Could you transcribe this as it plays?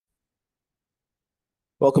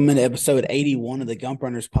Welcome into episode 81 of the Gump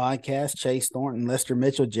Runners podcast. Chase Thornton, Lester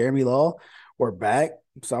Mitchell, Jeremy Law. We're back.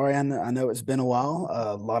 Sorry, I know it's been a while.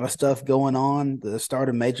 A lot of stuff going on. The start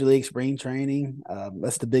of Major League spring training.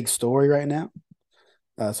 That's the big story right now.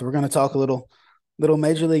 So we're going to talk a little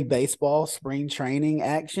Major League Baseball spring training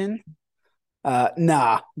action.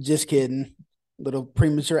 Nah, just kidding. Little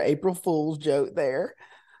premature April Fool's joke there.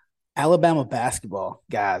 Alabama basketball,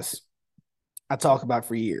 guys. I talk about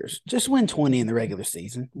for years. Just win 20 in the regular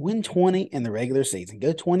season. Win 20 in the regular season.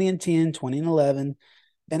 Go 20 and 10, 20 and 11,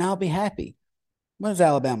 and I'll be happy. What does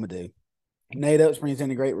Alabama do? Nate Oates brings in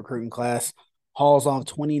a great recruiting class, hauls off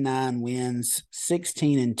 29 wins,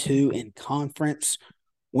 16 and 2 in conference,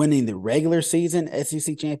 winning the regular season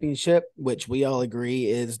SEC championship, which we all agree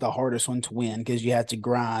is the hardest one to win because you have to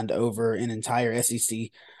grind over an entire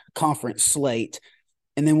SEC conference slate.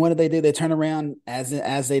 And then what do? They turn around as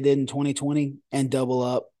they did in 2020 and double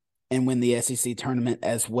up and win the SEC tournament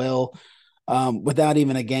as well, without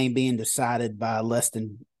even a game being decided by less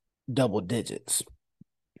than double digits.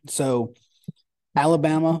 So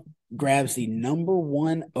Alabama grabs the number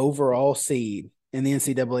one overall seed in the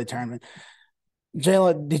NCAA tournament.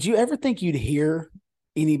 Jayla, did you ever think you'd hear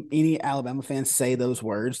any Alabama fans say those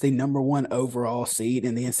words? The number one overall seed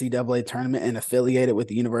in the NCAA tournament and affiliated with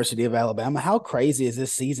the University of Alabama. How crazy has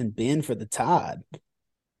this season been for the Tide?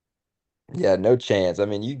 Yeah, no chance. I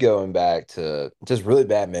mean, you going back to just really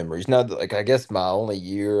bad memories. Not like I guess my only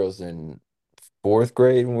year was in fourth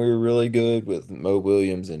grade when we were really good with Mo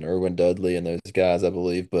Williams and Irwin Dudley and those guys, I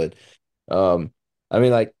believe. But um, I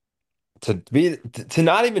mean, like to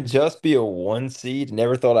not even just be a one seed,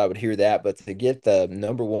 never thought I would hear that, but to get the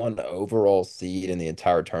number one overall seed in the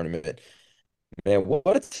entire tournament. Man,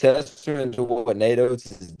 what a testament to what Nate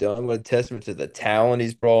Oates has done. What a testament to the talent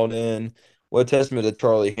he's brought in. What a testament to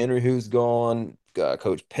Charlie Henry, who's gone.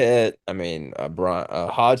 Coach Pett. I mean, Brian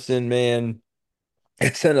Hodgson, man.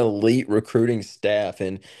 It's an elite recruiting staff,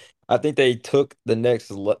 and I think they took the next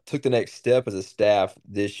step as a staff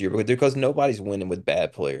this year because nobody's winning with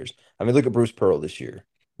bad players. I mean, look at Bruce Pearl this year.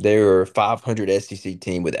 They were a 500 SEC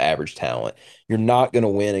team with average talent. You're not going to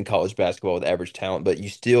win in college basketball with average talent, but you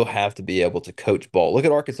still have to be able to coach ball. Look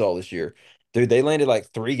at Arkansas this year. Dude, they landed like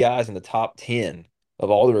three guys in the top 10 of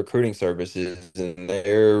all the recruiting services, and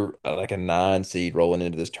they're like a nine seed rolling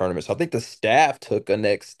into this tournament. So I think the staff took a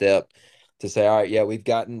next step to say, all right, yeah, we've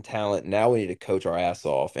gotten talent. Now we need to coach our ass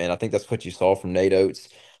off. And I think that's what you saw from Nate Oates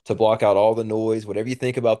to block out all the noise. Whatever you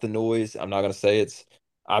think about the noise, I'm not going to say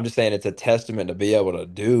I'm just saying it's a testament to be able to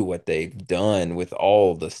do what they've done with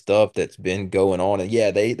all the stuff that's been going on. And yeah,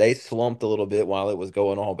 they slumped a little bit while it was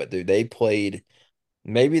going on, but dude, they played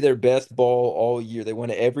maybe their best ball all year. They won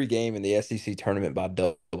every game in the SEC tournament by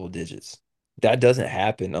double digits. That doesn't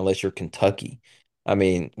happen unless you're Kentucky. I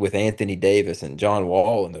mean, with Anthony Davis and John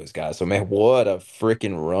Wall and those guys. So, man, what a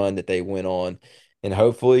freaking run that they went on. And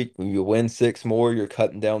hopefully, when you win six more, you're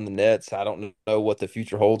cutting down the nets. I don't know what the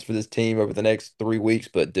future holds for this team over the next 3 weeks,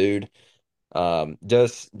 but dude,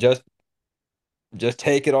 just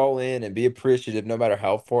take it all in and be appreciative no matter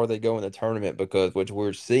how far they go in the tournament because what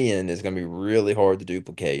we're seeing is going to be really hard to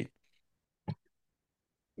duplicate.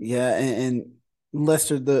 Yeah, and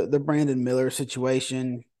Lester, the Brandon Miller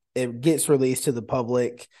situation, it gets released to the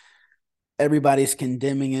public. Everybody's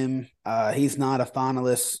condemning him. He's not a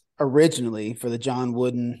finalist originally for the John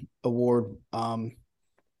Wooden Award,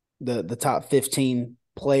 the top 15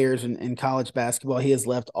 players in college basketball. He is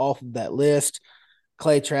left off of that list.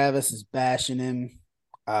 Clay Travis is bashing him.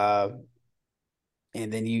 Uh,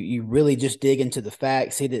 and then you really just dig into the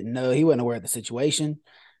facts. He didn't know, he wasn't aware of the situation.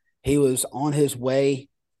 He was on his way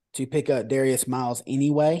to pick up Darius Miles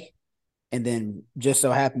anyway. And then just so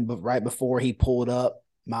happened, but right before he pulled up,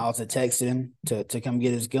 Miles had texted him to come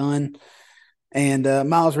get his gun. And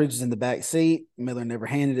Miles reaches in the back seat. Miller never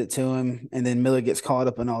handed it to him. And then Miller gets caught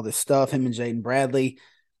up in all this stuff. Him and Jaden Bradley,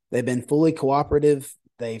 they've been fully cooperative.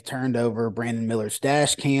 They've turned over Brandon Miller's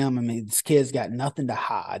dash cam. I mean, this kid's got nothing to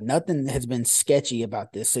hide. Nothing has been sketchy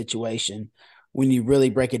about this situation when you really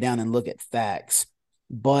break it down and look at facts.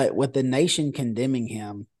 But with the nation condemning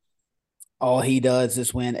him, all he does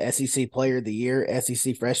is win SEC Player of the Year,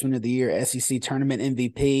 SEC Freshman of the Year, SEC Tournament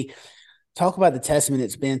MVP. Talk about the testament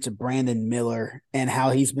it's been to Brandon Miller and how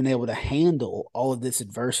he's been able to handle all of this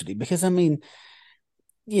adversity. Because, I mean,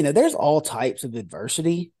 there's all types of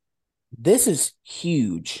adversity. This is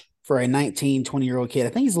huge for a 19, 20-year-old kid. I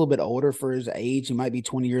think he's a little bit older for his age. He might be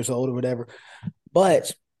 20 years old or whatever.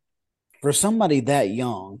 But for somebody that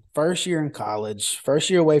young, first year in college, first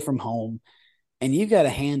year away from home, and you got to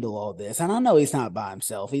handle all this. And I know he's not by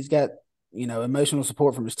himself. He's got, emotional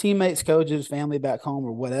support from his teammates, coaches, family back home,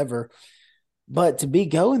 or whatever. But to be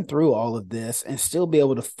going through all of this and still be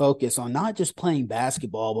able to focus on not just playing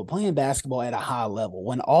basketball, but playing basketball at a high level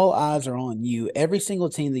when all eyes are on you, every single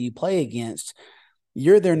team that you play against,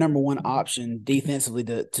 you're their number one option defensively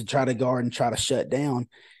to try to guard and try to shut down.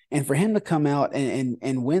 And for him to come out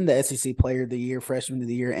and win the SEC Player of the Year, Freshman of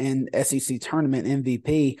the Year, and SEC Tournament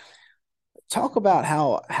MVP, talk about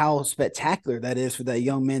how spectacular that is for that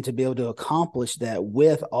young man to be able to accomplish that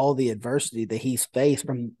with all the adversity that he's faced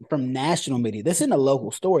from national media. This isn't a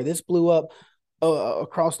local story. This blew up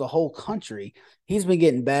across the whole country. He's been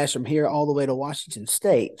getting bashed from here all the way to Washington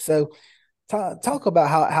State. So talk about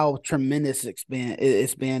how tremendous it's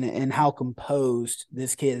been and how composed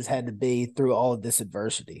this kid has had to be through all of this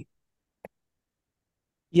adversity.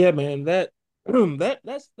 Yeah, man, that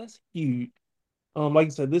that's huge. Like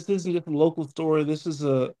you said, this isn't just a local story. This is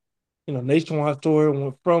a nationwide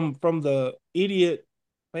story from the idiot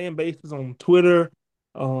fan bases on Twitter,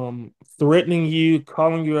 threatening you,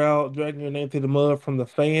 calling you out, dragging your name through the mud, from the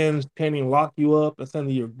fans chanting "lock you up" and saying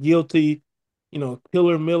that you're guilty,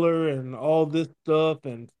 Killer Miller and all this stuff,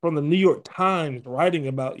 and from the New York Times writing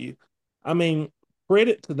about you. I mean,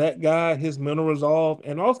 credit to that guy, his mental resolve,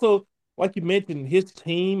 and also, like you mentioned, his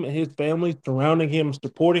team and his family surrounding him,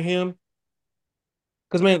 supporting him.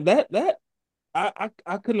 Because man, that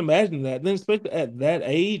I couldn't imagine that. Then especially at that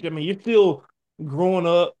age, I mean, you're still growing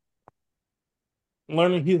up,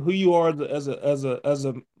 learning who you are as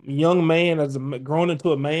a young man, growing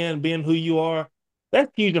into a man, being who you are.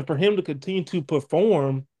 That's huge, and for him to continue to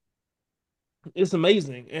perform, it's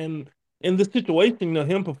amazing. And in this situation,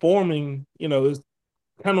 him performing, is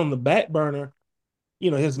kind of on the back burner.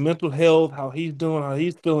 His mental health, how he's doing, how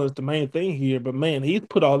he's feeling is the main thing here. But man, he's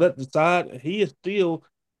put all that aside, and he is still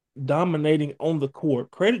dominating on the court.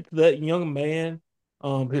 Credit to that young man,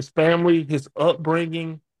 his family, his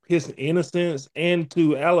upbringing, his innocence, and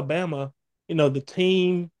to Alabama, the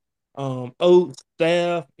team, Oates,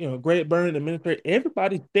 staff, Greg Burnett, administrator,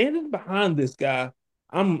 everybody standing behind this guy.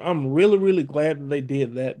 I'm really, really glad that they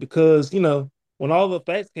did that because, when all the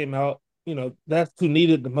facts came out, that's who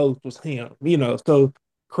needed the most was him. So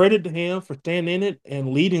credit to him for standing in it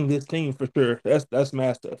and leading this team for sure. That's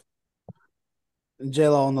massive.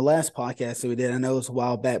 JLo, on the last podcast that we did, I know it was a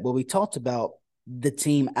while back, but we talked about the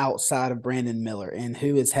team outside of Brandon Miller and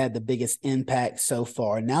who has had the biggest impact so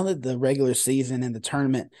far. Now that the regular season and the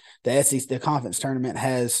tournament, the SEC, the conference tournament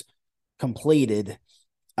has completed,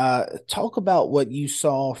 talk about what you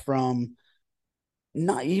saw from,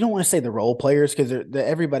 not, you don't want to say the role players because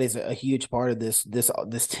everybody's a huge part of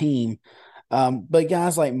this team. But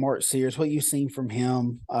guys like Mark Sears, what you've seen from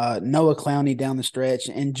him, Noah Clowney down the stretch,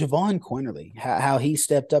 and Javon Quinterly, how he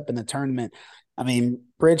stepped up in the tournament. I mean,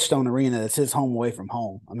 Bridgestone Arena, that's his home away from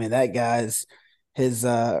home. I mean, that guy's his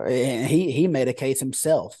and he made a case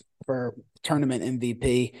himself for tournament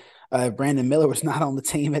MVP. Brandon Miller was not on the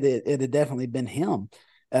team. It had definitely been him.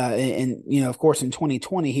 And of course, in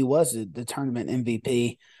 2020, he was the tournament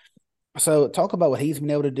MVP. So talk about what he's been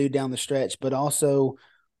able to do down the stretch, but also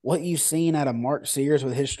what you've seen out of Mark Sears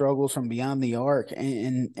with his struggles from beyond the arc,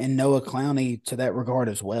 and Noah Clowney to that regard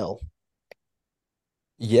as well.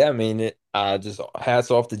 Yeah, I mean, I just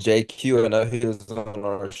hats off to JQ. I know he was on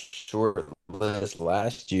our short list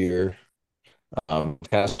last year. Kind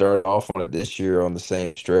of started off on it this year on the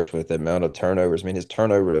same stretch with the amount of turnovers. I mean, his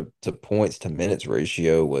turnover to points to minutes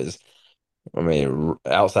ratio was, I mean,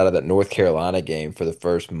 outside of that North Carolina game for the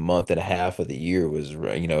first month and a half of the year was, it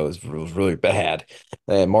was really bad.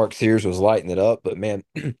 And Mark Sears was lighting it up, but man,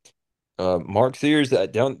 Mark Sears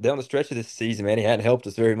down the stretch of this season, man, he hadn't helped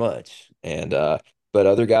us very much. And but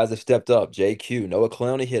other guys have stepped up. JQ, Noah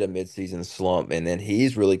Clowney hit a midseason slump, and then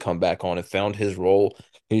he's really come back on and found his role.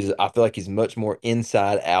 I feel like he's much more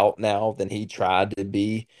inside out now than he tried to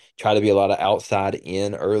be. Tried to be a lot of outside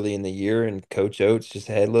in early in the year, and Coach Oates just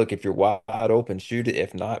said, "Look, if you're wide open, shoot it.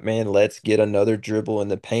 If not, man, let's get another dribble in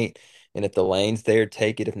the paint. And if the lane's there,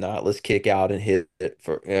 take it. If not, let's kick out and hit it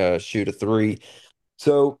for shoot a three."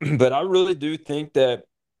 So, but I really do think that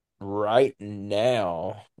right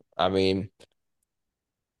now, I mean,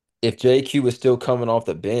 if JQ was still coming off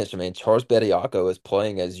the bench, I mean, Charles Bediako is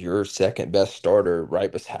playing as your second best starter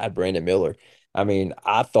right beside Brandon Miller. I mean,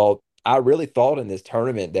 I really thought in this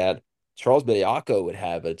tournament that Charles Bediako would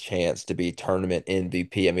have a chance to be tournament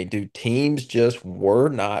MVP. I mean, dude, teams just were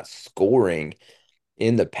not scoring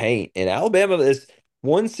in the paint. And Alabama is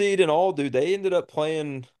one seed and all, dude. They ended up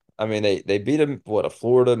playing. I mean, they beat them, what, a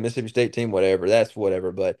Florida, Mississippi State team, whatever. That's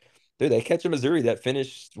whatever. But dude, they catch a Missouri that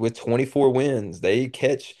finished with 24 wins. They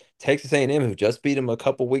catch Texas A&M, who just beat them a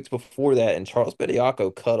couple weeks before that, and Charles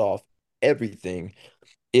Bediako cut off everything.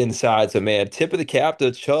 inside. So man, tip of the cap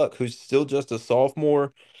to Chuck, who's still just a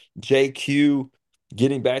sophomore. JQ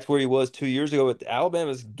getting back to where he was 2 years ago. But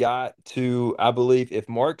Alabama's got to, I believe, if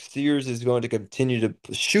Mark Sears is going to continue to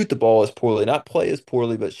shoot the ball as poorly, not play as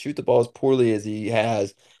poorly, but shoot the ball as poorly as he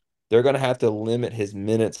has, they're going to have to limit his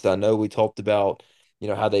minutes. I know we talked about,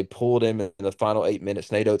 how they pulled him in the final 8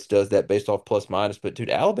 minutes. Nate Oates does that based off plus minus. But dude,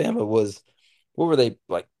 Alabama was, what were they,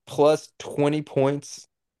 like plus 20 points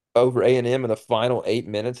over A&M in the final 8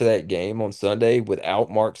 minutes of that game on Sunday without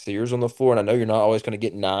Mark Sears on the floor. And I know you're not always going to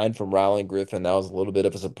get nine from Rylan Griffin. That was a little bit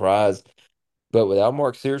of a surprise. But without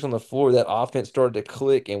Mark Sears on the floor, that offense started to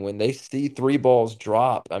click. And when they see three balls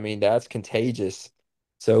drop, I mean, that's contagious.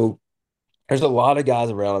 So there's a lot of guys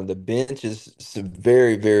around him. The bench is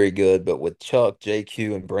very, very good, but with Chuck,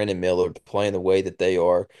 JQ, and Brandon Miller playing the way that they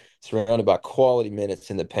are, surrounded by quality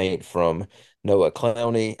minutes in the paint from Noah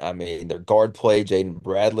Clowney. I mean, their guard play, Jaden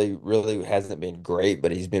Bradley, really hasn't been great,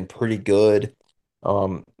 but he's been pretty good.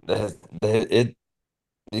 It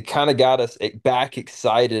kind of got us back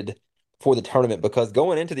excited for the tournament because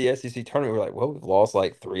going into the SEC tournament, we're like, well, we've lost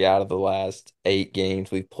like three out of the last 8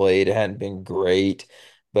 games we've played. It hadn't been great.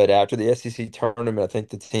 But after the SEC tournament, I think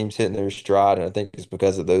the team's hitting their stride, and I think it's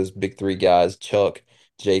because of those big three guys, Chuck,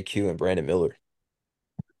 JQ, and Brandon Miller.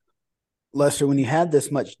 Lester, when you have this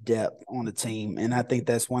much depth on the team, and I think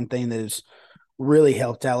that's one thing that has really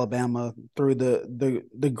helped Alabama through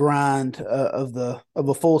the grind of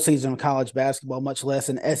a full season of college basketball, much less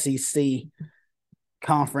an SEC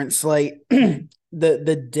conference slate.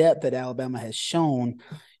 The depth that Alabama has shown,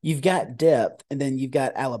 you've got depth, and then you've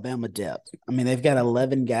got Alabama depth. I mean, they've got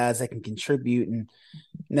 11 guys that can contribute, and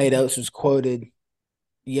Nate Oates was quoted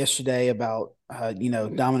yesterday about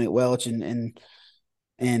Dominic Welch and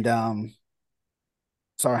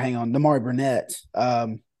sorry, hang on, Damari Burnett,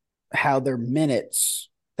 how their minutes,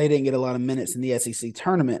 they didn't get a lot of minutes in the SEC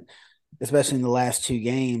tournament, especially in the last two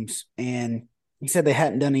games. And he said they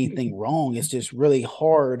hadn't done anything wrong. It's just really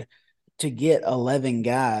hard to get 11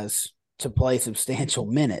 guys to play substantial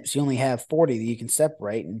minutes. You only have 40 that you can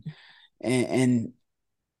separate. And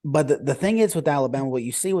but the thing is with Alabama, what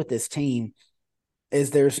you see with this team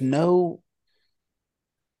is there's no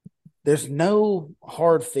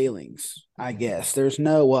hard feelings, I guess. There's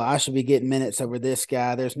no, well, I should be getting minutes over this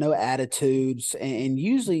guy. There's no attitudes. And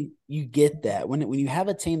usually you get that. When you have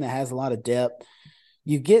a team that has a lot of depth,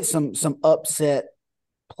 you get some upset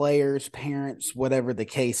players, parents, whatever the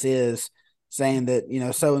case is, saying that,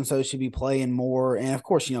 so and so should be playing more. And of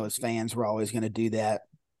course, as fans, we're always going to do that.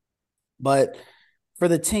 But for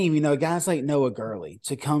the team, guys like Noah Gurley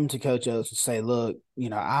to come to Coach Oates and say, look,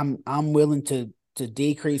 I'm willing to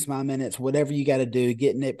decrease my minutes, whatever you got to do,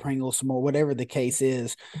 get Nick Pringle some more, whatever the case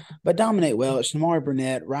is. But Dominic Welch, Namari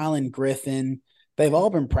Burnett, Rylan Griffin, they've all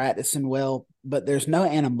been practicing well, but there's no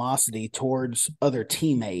animosity towards other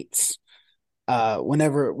teammates. When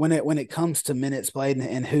it comes to minutes played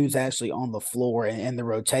and who's actually on the floor and the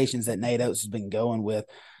rotations that Nate Oates has been going with,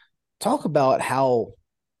 talk about how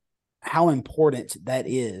important that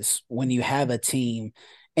is when you have a team.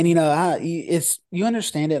 And you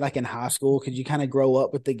understand it like in high school because you kind of grow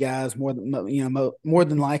up with the guys more than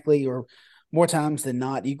likely or more times than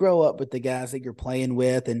not. You grow up with the guys that you're playing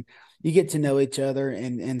with, and you get to know each other,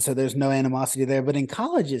 and so there's no animosity there. But in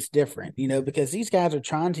college, it's different, because these guys are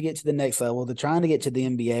trying to get to the next level. They're trying to get to the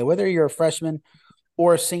NBA, whether you're a freshman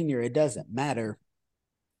or a senior, it doesn't matter.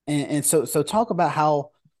 And so talk about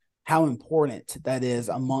how important that is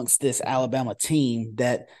amongst this Alabama team,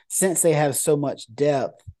 that since they have so much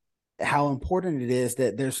depth, how important it is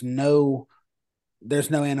that there's no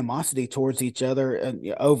animosity towards each other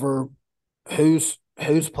over who's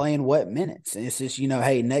playing what minutes. It's just,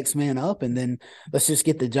 hey, next man up, and then let's just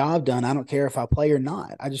get the job done. I don't care if I play or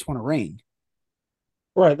not. I just want to ring.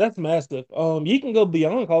 Right, that's massive. You can go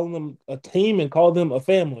beyond calling them a team and call them a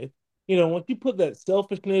family. Once you put that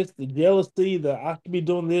selfishness, the jealousy, the I should be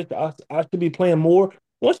doing this, I should be playing more.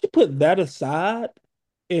 Once you put that aside,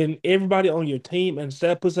 and everybody on your team and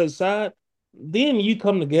staff puts that aside, then you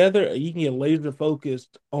come together and you can get laser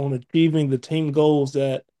focused on achieving the team goals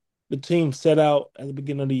that the team set out at the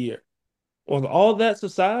beginning of the year. With all that's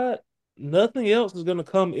aside, nothing else is going to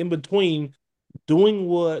come in between doing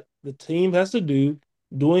what the team has to do,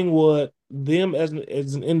 doing what them as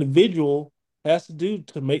an individual has to do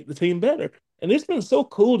to make the team better. And it's been so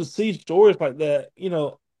cool to see stories like that,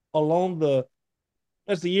 along the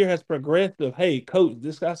as the year has progressed of, hey, coach,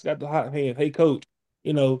 this guy's got the hot hand. Hey, coach,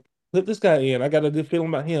 you know, put this guy in. I got a good feeling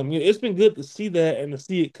about him. It's been good to see that and to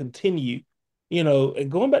see it continue.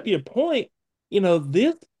 And going back to your point,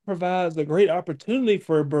 this provides a great opportunity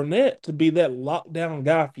for Burnett to be that lockdown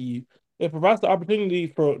guy for you. it provides the opportunity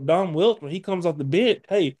for Don Welch when he comes off the bench.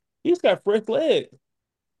 Hey, he's got fresh legs.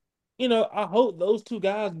 I hope those two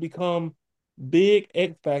guys become big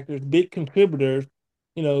X factors, big contributors,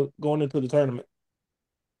 going into the tournament.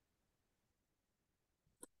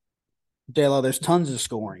 JLo, there's tons of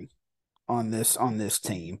scoring on this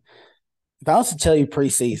team. If I was to tell you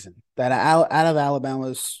preseason that out of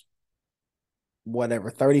Alabama's whatever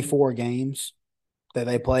 34 games that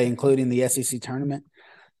they play, including the SEC tournament,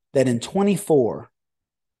 that in 24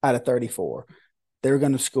 out of 34, they're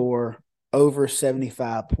going to score over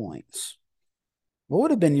 75 points. What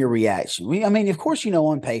would have been your reaction? I mean, of course,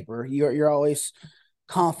 on paper, you're always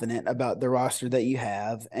confident about the roster that you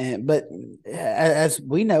have, but as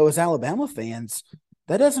we know as Alabama fans,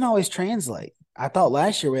 that doesn't always translate. I thought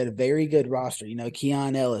last year we had a very good roster.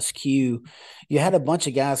 Keon Ellis, Q. You had a bunch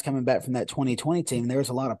of guys coming back from that 2020 team. There was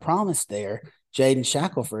a lot of promise there. Jaden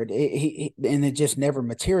Shackelford, and it just never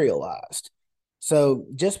materialized. So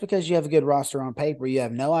just because you have a good roster on paper, you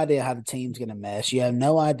have no idea how the team's going to mesh. You have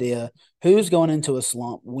no idea who's going into a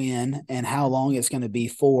slump when and how long it's going to be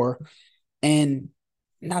for. And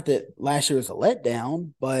not that last year was a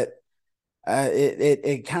letdown, but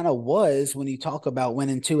it kind of was when you talk about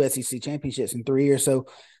winning two SEC championships in 3 years. So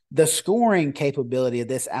the scoring capability of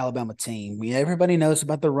this Alabama team, everybody knows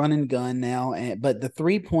about the run and gun now, but the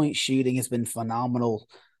 3-point shooting has been phenomenal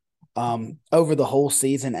over the whole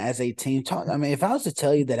season as a team. I mean, if I was to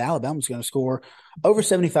tell you that Alabama's going to score over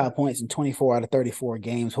 75 points in 24 out of 34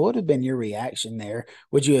 games, what would have been your reaction there?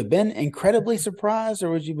 Would you have been incredibly surprised, or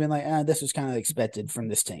would you have been like, this was kind of expected from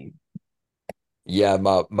this team? Yeah,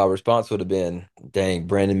 my response would have been, dang,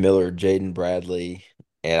 Brandon Miller, Jaden Bradley,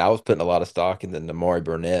 and I was putting a lot of stock in the Namari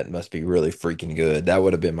Burnett must be really freaking good. That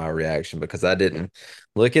would have been my reaction because I didn't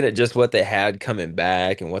looking at just what they had coming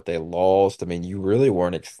back and what they lost. I mean, you really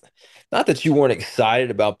weren't not that you weren't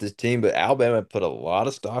excited about this team, but Alabama put a lot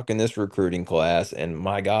of stock in this recruiting class, and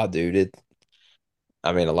my God, dude,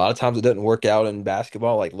 I mean, a lot of times it doesn't work out in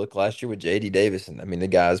basketball. Like look last year with JD Davison. I mean, the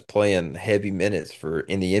guy's playing heavy minutes for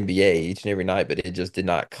in the NBA each and every night, but it just did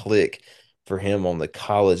not click for him on the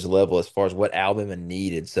college level as far as what Alabama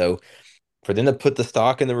needed. So for them to put the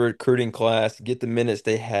stock in the recruiting class, get the minutes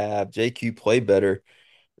they have, JQ play better.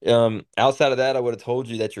 Outside of that, I would have told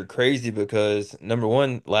you that you're crazy because number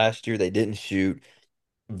one, last year they didn't shoot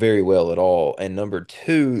very well at all. And number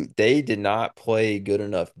two, they did not play good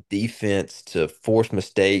enough defense to force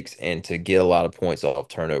mistakes and to get a lot of points off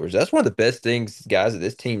turnovers. That's one of the best things, guys, that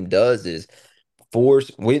this team does is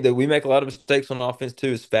force. We make a lot of mistakes on offense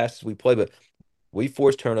too, as fast as we play, but we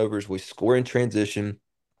force turnovers, we score in transition,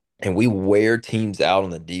 and we wear teams out on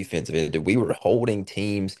the defensive end. We were holding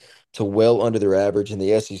teams to well under their average in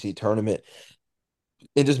the SEC tournament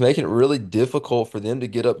and just making it really difficult for them to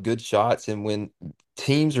get up good shots. And when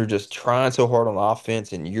teams are just trying so hard on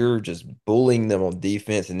offense and you're just bullying them on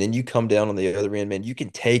defense, and then you come down on the other end, man, you can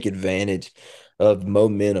take advantage of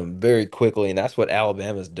momentum very quickly. And that's what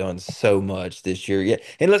Alabama's done so much this year. Yeah.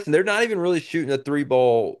 And listen, they're not even really shooting a three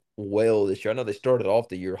ball well this year. I know they started off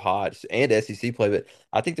the year hot and SEC play, but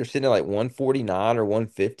I think they're sitting at like 149 or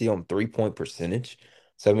 150 on 3-point percentage.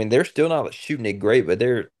 So I mean, they're still not shooting it great, but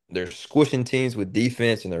they're squishing teams with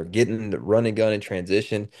defense and they're getting the run and gun in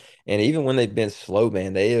transition. And even when they've been slow,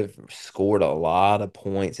 man, they have scored a lot of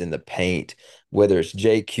points in the paint, whether it's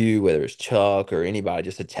JQ, whether it's Chuck or anybody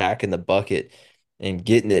just attacking the bucket and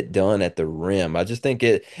getting it done at the rim. I just think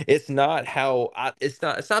it's not how I, it's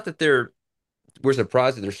not that we're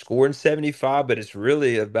surprised that they're scoring 75, but it's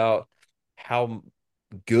really about how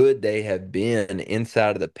good they have been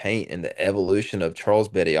inside of the paint and the evolution of Charles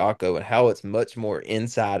Bediako and how it's much more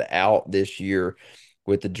inside out this year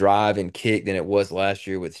with the drive and kick than it was last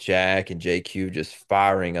year with Shaq and JQ just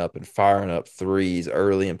firing up threes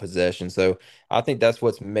early in possession. So I think that's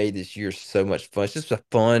what's made this year so much fun. It's just a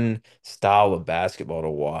fun style of basketball to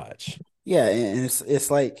watch. Yeah, and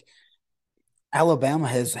it's like Alabama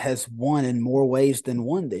has won in more ways than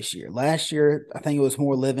one this year. Last year, I think it was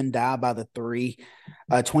more live and die by the three.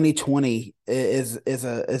 2020 is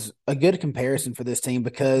a good comparison for this team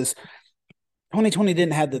because 2020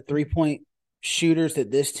 didn't have the 3-point shooters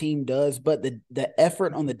that this team does, but the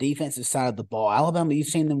effort on the defensive side of the ball. Alabama, you've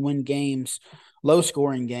seen them win games, low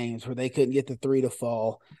scoring games where they couldn't get the three to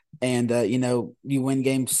fall. And you win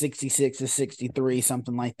games 66-63,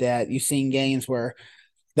 something like that. You've seen games where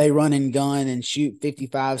they run and gun and shoot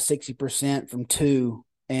 55-60% from two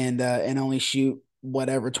and only shoot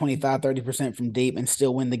whatever 25-30% from deep and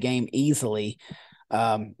still win the game easily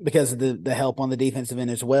because of the help on the defensive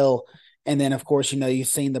end as well. And then of course, you've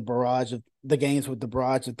seen the barrage of the games with the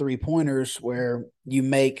barrage of 3-pointers where you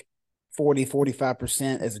make 40,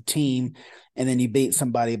 45% as a team, and then you beat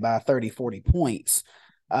somebody by 30, 40 points.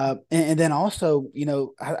 And then also,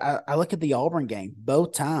 I look at the Auburn game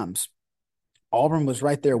both times. Auburn was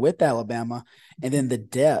right there with Alabama, and then the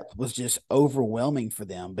depth was just overwhelming for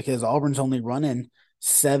them because Auburn's only running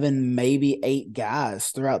seven, maybe eight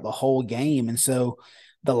guys throughout the whole game. And so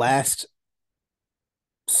the last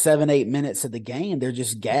 7, 8 minutes of the game, they're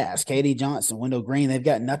just gas. Katie Johnson, Wendell Green, they've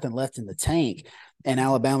got nothing left in the tank. And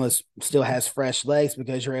Alabama still has fresh legs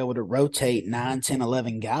because you're able to rotate 9, 10,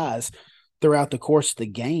 11 guys throughout the course of the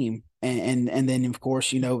game. And then, of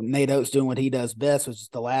course, Nate Oates doing what he does best, which is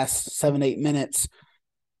the last 7, 8 minutes.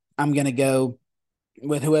 I'm going to go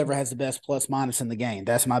with whoever has the best plus minus in the game.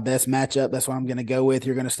 That's my best matchup. That's what I'm going to go with.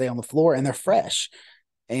 You're going to stay on the floor, and they're fresh.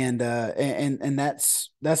 And that's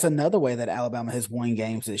another way that Alabama has won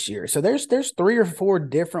games this year. So there's 3 or 4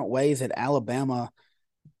 different ways that Alabama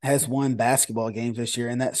has won basketball games this year,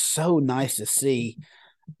 and that's so nice to see.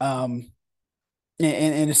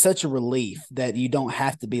 And it's such a relief that you don't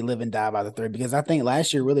have to be live and die by the three, because I think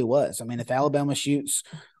last year really was. I mean, if Alabama shoots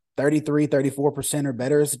 33, 34% or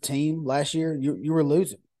better as a team last year, you were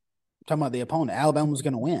losing. I'm talking about the opponent. Alabama was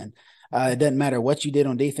going to win. It doesn't matter what you did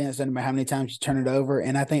on defense, doesn't matter how many times you turn it over.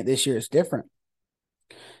 And I think this year it's different.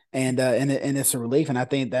 And it's a relief. And I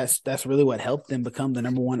think that's really what helped them become the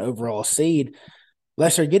number 1 overall seed.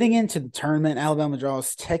 Lester, getting into the tournament, Alabama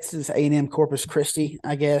draws Texas A&M Corpus Christi,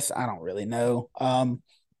 I guess. I don't really know.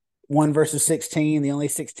 1 versus 16, the only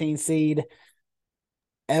 16 seed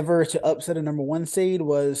ever to upset a number 1 seed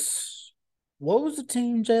was, what was the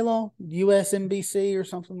team, J-Law? USMBC or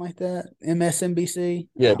something like that? MSNBC?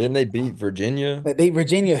 Yeah, didn't they beat Virginia? They beat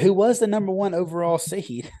Virginia, who was the number 1 overall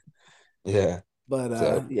seed. Yeah. But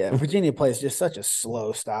So yeah, Virginia plays just such a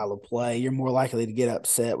slow style of play. You're more likely to get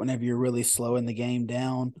upset whenever you're really slowing the game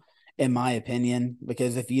down, in my opinion,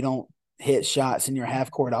 because if you don't hit shots in your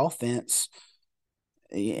half court offense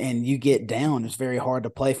and you get down, it's very hard to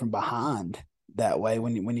play from behind that way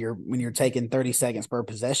when you're taking 30 seconds per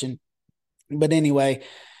possession. But anyway,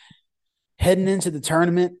 heading into the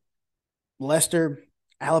tournament, Lester,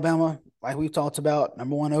 Alabama, like we've talked about,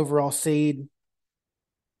 number 1 overall seed.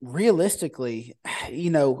 Realistically,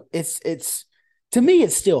 it's to me,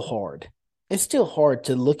 it's still hard. It's still hard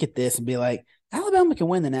to look at this and be like, Alabama can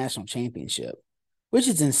win the national championship, which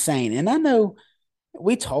is insane. And I know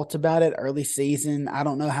we talked about it early season. I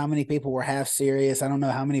don't know how many people were half serious. I don't know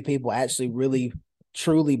how many people actually really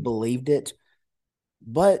truly believed it.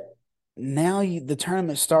 But now the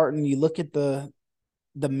tournament's starting. You look at the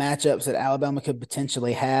matchups that Alabama could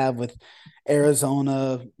potentially have with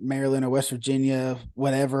Arizona, Maryland, or West Virginia,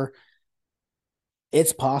 whatever.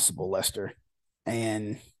 It's possible, Lester.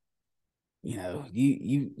 And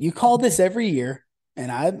you call this every year,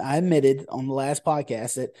 and I admitted on the last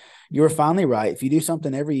podcast that you were finally right. If you do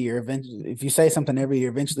something every year, eventually, if you say something every year,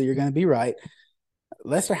 eventually you're going to be right.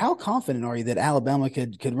 Lester, how confident are you that Alabama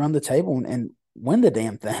could run the table and win the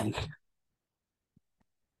damn thing?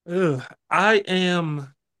 I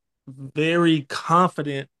am very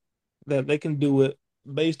confident that they can do it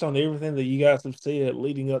based on everything that you guys have said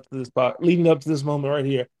leading up to this moment right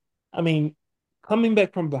here. I mean, coming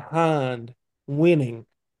back from behind, winning,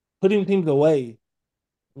 putting teams away,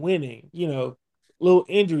 winning, little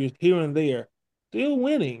injuries here and there, still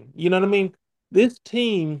winning. You know what I mean? This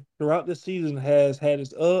team throughout the season has had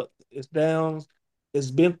its ups, its downs, it's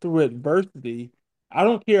been through adversity. I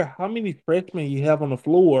don't care how many freshmen you have on the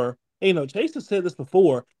floor. Chase has said this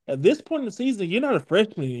before. At this point in the season, you're not a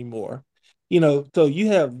freshman anymore. So you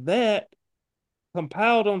have that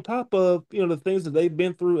compiled on top of, the things that they've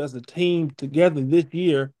been through as a team together this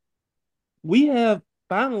year. We have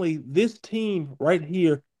finally this team right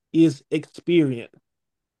here is experienced.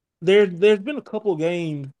 There's been a couple of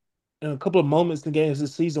games and a couple of moments in games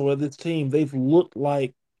this season where this team they've looked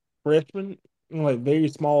like freshmen, like very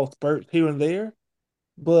small spurts here and there.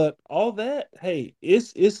 But all that, hey,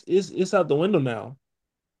 it's out the window now.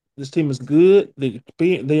 This team is good.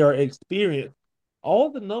 They are experienced.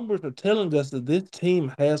 All the numbers are telling us that this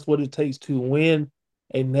team has what it takes to win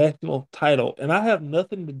a national title, and I have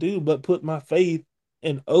nothing to do but put my faith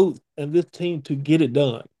and oath in this team to get it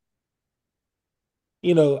done.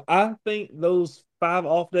 I think those 5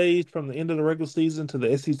 off days from the end of the regular season to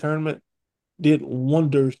the SEC tournament did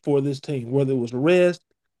wonders for this team, whether it was rest,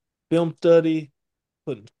 film study,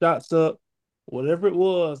 putting shots up, whatever it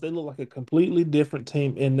was, they look like a completely different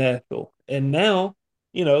team in Nashville. And now,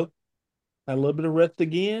 a little bit of rest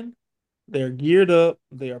again. They're geared up.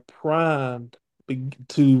 They are primed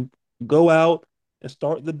to go out and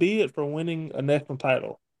start the bid for winning a national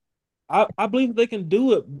title. I believe they can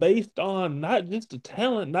do it based on not just the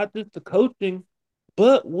talent, not just the coaching,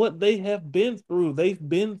 but what they have been through. They've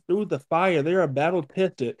been through the fire. They are battle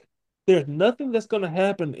tested. There's nothing that's going to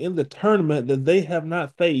happen in the tournament that they have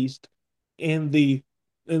not faced in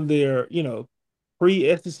their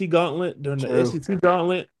pre-SEC gauntlet, during the True. SEC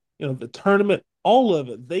gauntlet, the tournament, all of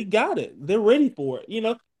it. They got it. They're ready for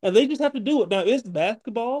it. And they just have to do it. Now it's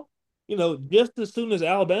basketball. Just as soon as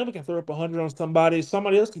Alabama can throw up 100 on somebody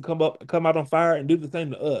else can come out on fire and do the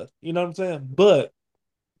same to us. You know what I'm saying? But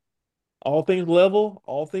all things level,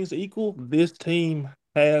 all things equal, this team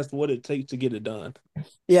has what it takes to get it done.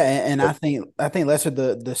 Yeah, and I think Lester,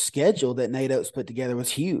 the schedule that Nate Oates put together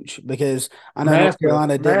was huge because I know North Massive,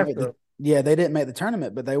 Carolina didn't make the massive. yeah, they didn't make the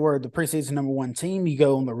tournament, but they were the preseason number one team. You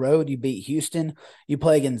go on the road, you beat Houston, you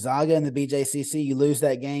play Gonzaga in the BJCC, you lose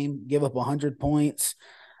that game, give up 100 points.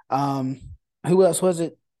 Um, who else was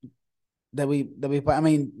it that we I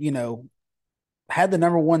mean, had the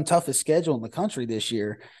number one toughest schedule in the country this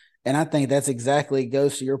year. And I think that's exactly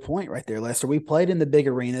goes to your point right there, Lester. We played in the big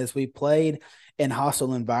arenas, we played in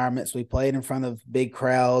hostile environments, we played in front of big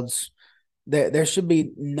crowds. There should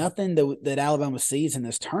be nothing that Alabama sees in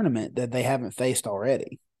this tournament that they haven't faced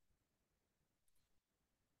already.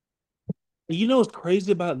 You know what's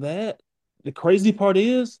crazy about that? The crazy part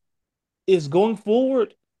is going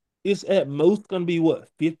forward, it's at most going to be what,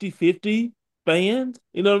 50-50 fans?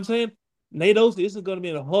 You know what I'm saying? NATO's isn't going to be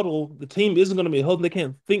in a huddle. The team isn't going to be in a huddle. They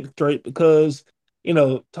can't think straight because,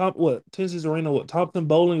 Tennessee's Arena, Thompson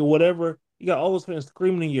Bowling or whatever, you got all those fans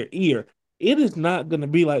screaming in your ear. It is not going to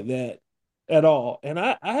be like that at all. And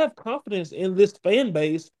I have confidence in this fan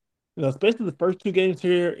base, especially the first two games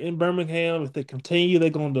here in Birmingham. If they continue,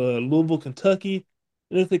 they're going to Louisville, Kentucky.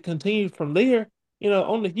 And if they continue from there,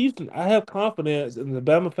 on the Houston, I have confidence in the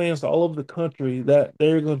Bama fans all over the country that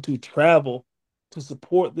they're going to travel to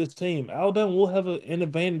support this team. Alabama will have an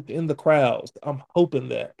advantage in the crowds. I'm hoping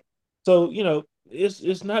that. So,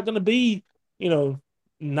 it's not going to be, you know,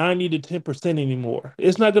 90 to 10% anymore.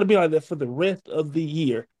 It's not going to be like that for the rest of the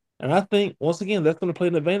year. And I think once again that's going to play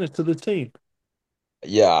an advantage to the team.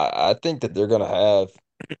 Yeah, I think that they're gonna have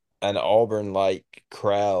an Auburn like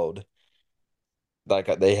crowd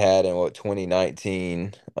like they had in what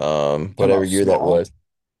 2019, Talking whatever about year that small, was.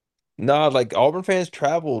 No, like Auburn fans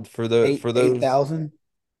traveled for the eight for eight those. thousand.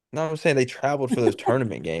 No, I'm saying they traveled for those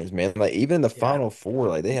tournament games, man. Like even in the Yeah, Final Four,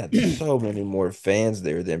 like they had so many more fans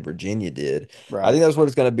there than Virginia did. I think right. that's what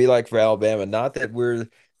it's going to be like for Alabama. Not that we're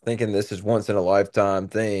thinking this is once in a lifetime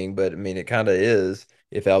thing, but I mean it kind of is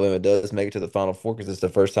if Alabama does make it to the Final Four because it's the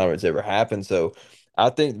first time it's ever happened. So I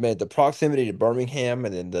think, man, the proximity to Birmingham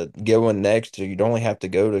and then the going next, you don't only have to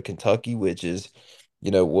go to Kentucky, which is,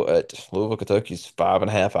 what, Louisville, Kentucky's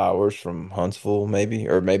 5.5 hours from Huntsville, maybe,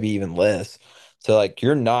 or maybe even less. So like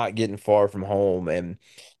you're not getting far from home, and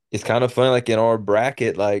it's kind of funny. Like in our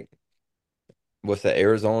bracket, like with the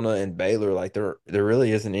Arizona and Baylor, like there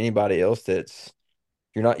really isn't anybody else that's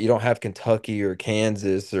you don't have Kentucky or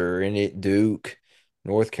Kansas or any Duke,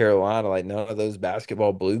 North Carolina. Like none of those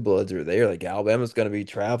basketball blue bloods are there. Like Alabama's going to be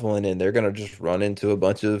traveling, and they're going to just run into a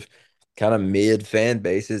bunch of kind of mid fan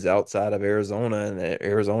bases outside of Arizona, and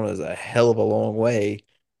Arizona is a hell of a long way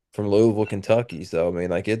from Louisville, Kentucky. So I mean,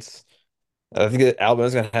 like it's. I think that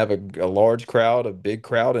Alabama's going to have a large crowd, a big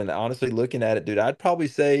crowd. And honestly, looking at it, dude, I'd probably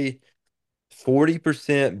say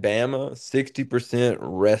 40% Bama, 60%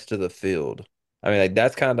 rest of the field. I mean, like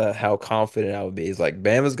that's kind of how confident I would be. It's like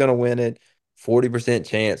Bama's going to win it, 40%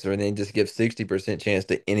 chance, or then just give 60% chance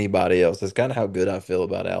to anybody else. That's kind of how good I feel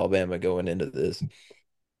about Alabama going into this.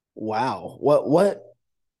 Wow. What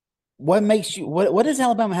makes you what does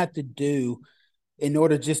Alabama have to do in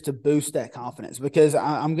order just to boost that confidence? Because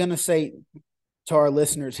I'm gonna say to our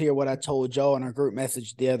listeners here what I told y'all in our group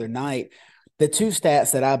message the other night. The two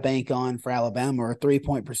stats that I bank on for Alabama are 3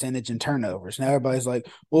 point percentage and turnovers. Now everybody's like,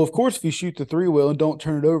 well, of course, if you shoot the three well and don't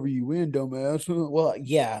turn it over, you win, dumbass. Well,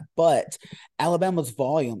 yeah, but Alabama's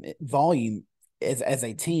volume as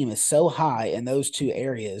a team is so high in those two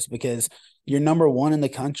areas because you're number one in the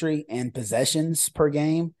country in possessions per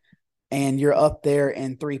game, and you're up there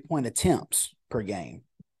in 3 point attempts per game.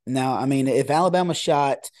 Now, I mean, if Alabama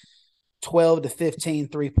shot 12 to 15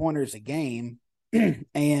 3 pointers a game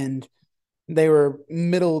and they were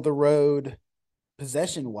middle of the road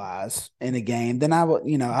possession wise in a game, then I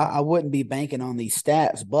wouldn't be banking on these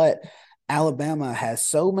stats. But Alabama has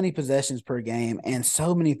so many possessions per game and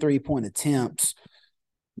so many 3 point attempts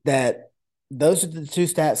that those are the two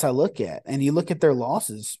stats I look at. And you look at their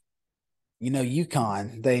losses,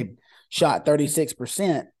 UConn, they shot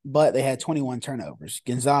 36%, but they had 21 turnovers.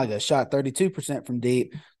 Gonzaga shot 32% from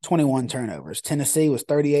deep, 21 turnovers. Tennessee was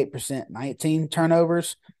 38%, 19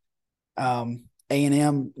 turnovers.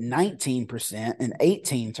 A&M 19% and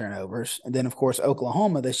 18 turnovers. And then, of course,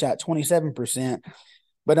 Oklahoma, they shot 27%,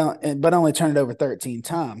 but only turned it over 13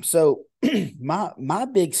 times. So my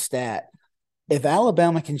big stat, if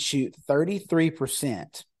Alabama can shoot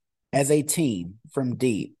 33% as a team from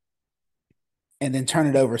deep and then turn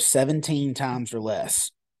it over 17 times or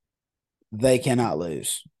less, they cannot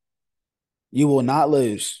lose. You will not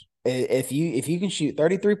lose. If you can shoot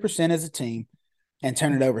 33% as a team and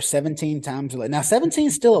turn it over 17 times or less. Now 17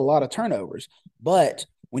 is still a lot of turnovers, but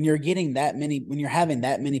when you're getting that many, when you're having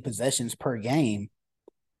that many possessions per game,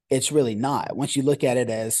 it's really not. Once you look at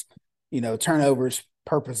it as, turnovers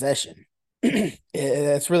per possession,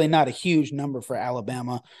 it's really not a huge number for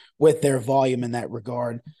Alabama with their volume in that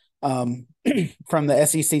regard. From the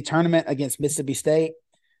SEC tournament against Mississippi State,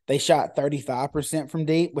 they shot 35% from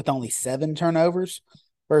deep with only 7 turnovers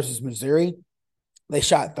versus Missouri. They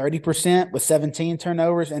shot 30% with 17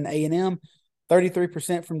 turnovers, and A&M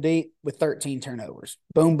 33% from deep with 13 turnovers.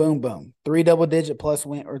 Boom, boom, boom. 3 double digit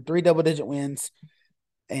wins,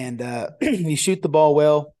 and you shoot the ball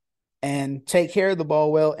well and take care of the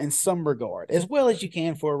ball well in some regard, as well as you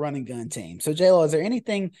can for a run and gun team. So, JLo, is there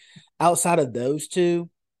anything outside of those two,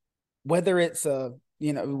 whether it's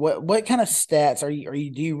what kind of stats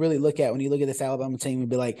do you really look at when you look at this Alabama team and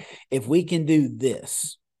be like, if we can do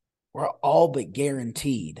this, we're all but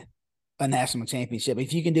guaranteed a national championship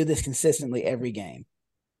if you can do this consistently every game?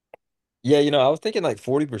 Yeah, I was thinking like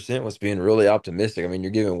 40% was being really optimistic. I mean,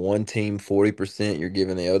 you're giving one team 40%, you're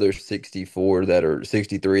giving the other 63 that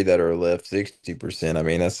are left 60%. I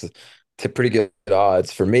mean, that's pretty good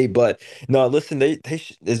odds for me. But no, listen,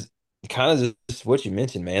 is kind of just what you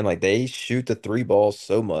mentioned, man. Like they shoot the three balls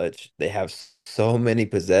so much, they have so many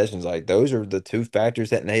possessions. Like those are the two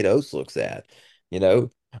factors that Nate Oates looks at, you know.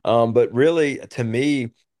 But really, to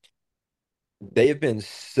me, they have been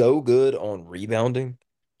so good on rebounding.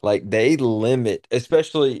 Like they limit,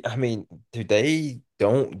 especially, I mean, dude, they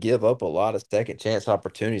don't give up a lot of second chance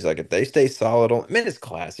opportunities. Like if they stay solid on, I mean, it's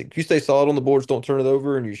classic. If you stay solid on the boards, don't turn it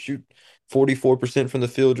over, and you shoot 44% from the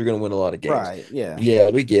field, you're going to win a lot of games. Right. Yeah. Yeah,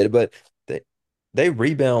 we get it, but they they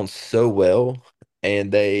rebound so well,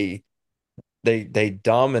 and they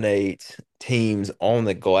dominate teams on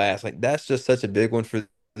the glass. Like that's just such a big one for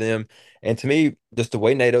them. And to me, just the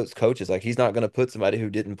way Nate Oates coaches, like he's not going to put somebody who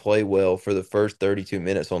didn't play well for the first 32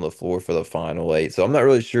 minutes on the floor for the final 8. So I'm not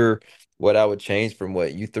really sure what I would change from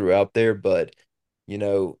what you threw out there, but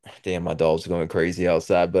damn, my dog's going crazy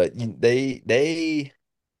outside. But they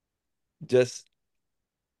just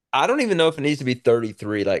I don't even know if it needs to be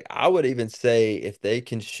 33. Like I would even say if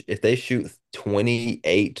they shoot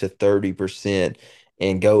 28 to 30%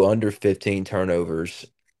 and go under 15 turnovers,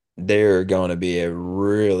 they're going to be a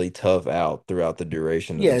really tough out throughout the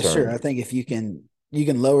duration of the Yeah, sure. I tournament. think if you can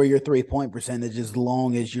lower your 3-point percentage as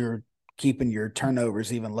long as you're keeping your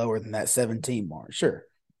turnovers even lower than that 17 mark. Sure.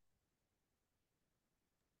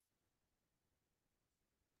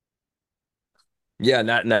 Yeah,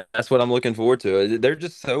 that's what I'm looking forward to. They're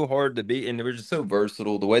just so hard to beat, and they're just so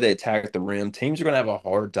versatile. The way they attack the rim, teams are going to have a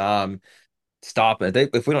hard time stopping it.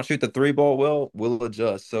 If we don't shoot the three ball well, we'll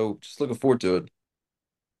adjust. So just looking forward to it.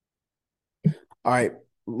 All right.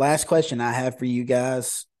 Last question I have for you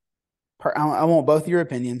guys. I want both your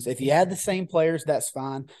opinions. If you had the same players, that's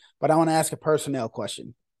fine. But I want to ask a personnel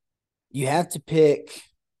question. You have to pick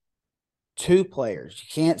 2 players.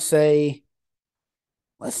 You can't say,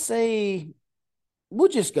 let's say, we'll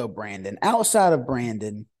just go Brandon. Outside of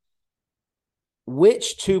Brandon,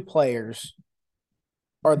 which 2 players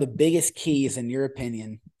are the biggest keys in your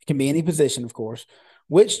opinion? It can be any position, of course.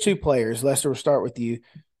 Which 2 players, Lester, we'll start with you,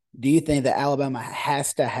 do you think that Alabama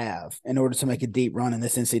has to have in order to make a deep run in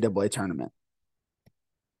this NCAA tournament?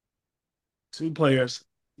 2 players.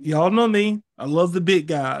 Y'all know me. I love the big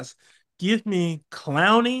guys. Give me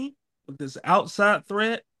Clowney with his outside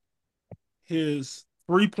threat, his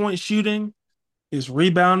 3-point shooting, his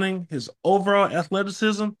rebounding, his overall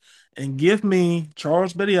athleticism, and give me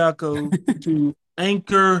Charles Bediako to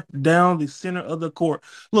anchor down the center of the court.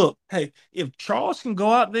 Look, hey, if Charles can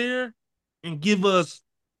go out there and give us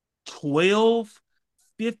 12,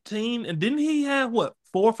 15, and didn't he have what,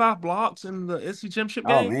 4 or 5 blocks in the SC championship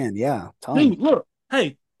Oh game? man, yeah, ton. Dude, look,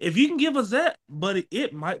 hey, if you can give us that, buddy,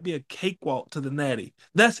 it might be a cakewalk to the Natty.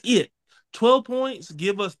 That's it. 12 points,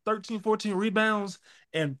 give us 13, 14 rebounds,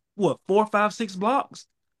 and what, 4, 5, 6 blocks?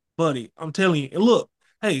 Buddy, I'm telling you. And look,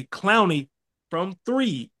 hey, Clowney from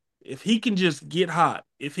 3, if he can just get hot,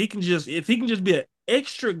 if he can just be an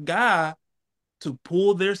extra guy to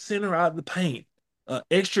pull their center out of the paint, an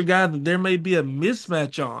extra guy that there may be a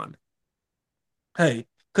mismatch on. Hey,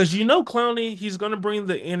 because you know Clowney, he's going to bring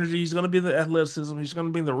the energy, he's going to be the athleticism, he's going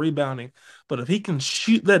to bring the rebounding. But if he can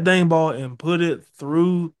shoot that dang ball and put it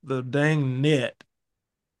through the dang net,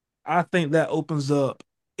 I think that opens up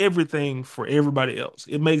everything for everybody else.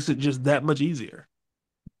 It makes it just that much easier.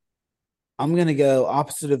 I'm gonna go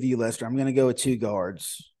opposite of you, Lester. I'm gonna go with two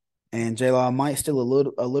guards. And J Law, I might steal a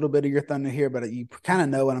little bit of your thunder here, but you kind of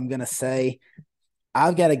know what I'm gonna say.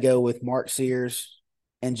 I've got to go with Mark Sears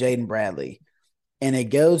and Jaden Bradley. And it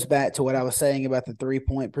goes back to what I was saying about the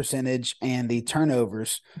 3-point percentage and the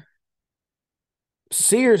turnovers.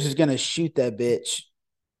 Sears is going to shoot that bitch.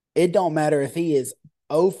 It don't matter if he is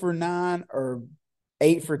 0 for 9 or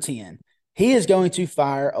 8 for 10. He is going to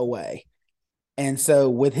fire away. And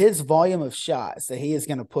so with his volume of shots that he is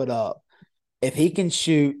going to put up, if he can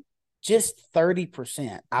shoot just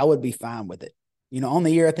 30%, I would be fine with it. On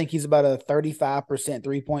the year, I think he's about a 35%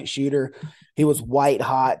 3-point shooter. He was white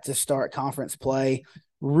hot to start conference play,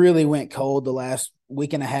 really went cold the last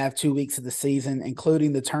week and a half, 2 weeks of the season,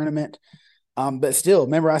 including the tournament. But still,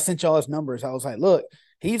 remember, I sent y'all his numbers. I was like, look,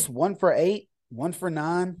 he's 1 for 8, 1 for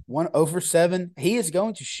 9, 1 over 7. He is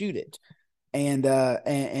going to shoot it.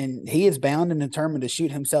 And he is bound and determined to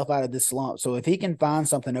shoot himself out of this slump. So if he can find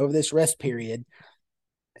something over this rest period,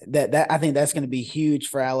 that I think that's going to be huge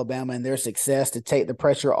for Alabama and their success to take the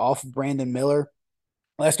pressure off of Brandon Miller.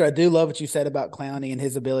 Lester, I do love what you said about Clowney and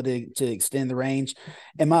his ability to extend the range.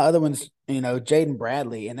 And my other one's, Jaden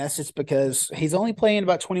Bradley. And that's just because he's only playing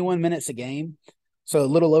about 21 minutes a game. So a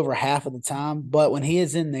little over half of the time. But when he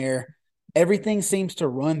is in there, everything seems to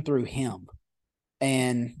run through him.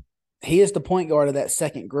 And he is the point guard of that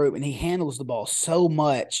second group. And he handles the ball so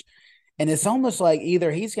much. And it's almost like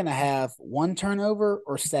either he's going to have one turnover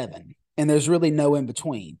or 7. And there's really no in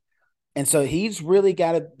between. And so he's really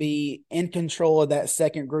got to be in control of that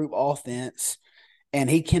second group offense. And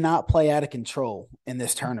he cannot play out of control in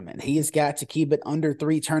this tournament. He has got to keep it under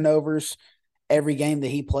 3 turnovers every game that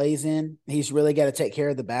he plays in. He's really got to take care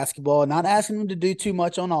of the basketball, not asking him to do too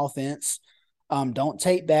much on offense. Don't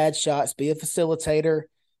take bad shots, be a facilitator,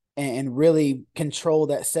 and really control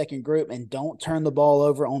that second group, and don't turn the ball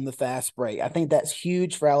over on the fast break. I think that's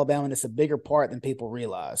huge for Alabama, and it's a bigger part than people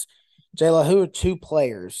realize. Jayla, who are 2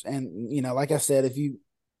 players? And, like I said, if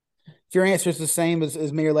your answer is the same as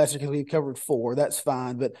me or Lester, because we've covered 4, that's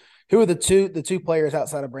fine. But who are the two players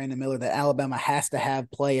outside of Brandon Miller that Alabama has to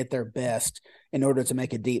have play at their best in order to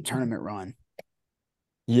make a deep tournament run?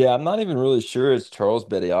 Yeah, I'm not even really sure it's Charles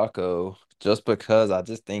Bediako just because I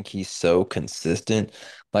just think he's so consistent.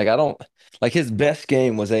 Like I don't like his best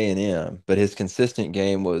game was A&M, but his consistent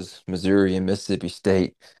game was Missouri and Mississippi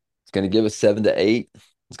State. He's going to give us 7 to 8.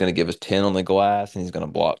 He's going to give us 10 on the glass, and he's going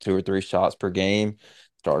to block 2 or 3 shots per game,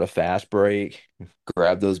 start a fast break,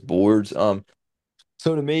 grab those boards. So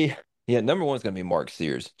to me, yeah, number one is going to be Mark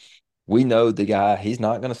Sears. We know the guy, he's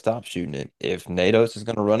not going to stop shooting it. If Nados is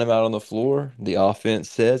going to run him out on the floor, the offense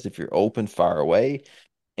says if you're open, fire away.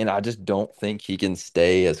 And I just don't think he can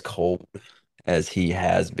stay as cold as he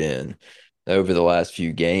has been over the last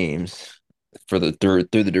few games for the through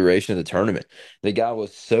the duration of the tournament. The guy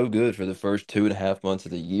was so good for the first 2.5 months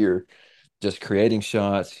of the year, just creating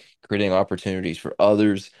shots, creating opportunities for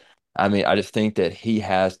others. I mean, I just think that he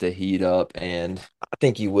has to heat up, and I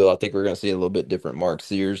think he will. I think we're going to see a little bit different Mark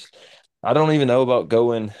Sears. I don't even know about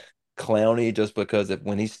going Clowney just because if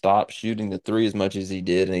when he stopped shooting the three as much as he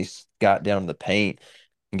did and he got down to the paint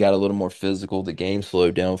and got a little more physical, the game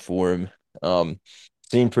slowed down for him. Um,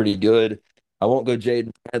 Seemed pretty good. I won't go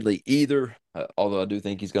Jaden Bradley either, although I do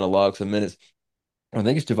think he's going to log some minutes. I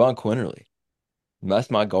think it's Javon Quinterly.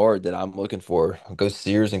 That's my guard that I'm looking for. I'll go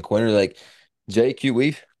Sears and Quinter. Like JQ,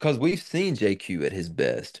 we've seen JQ at his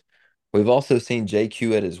best. We've also seen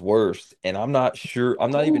JQ at his worst, and I'm not sure.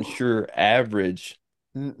 I'm not even Ooh. sure average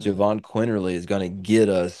Mm-mm. Javon Quinterly is going to get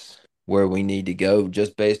us where we need to go,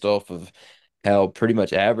 just based off of how pretty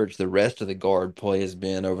much average the rest of the guard play has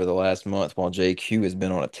been over the last month, while JQ has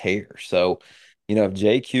been on a tear. So, if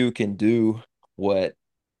JQ can do what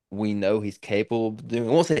we know he's capable of doing.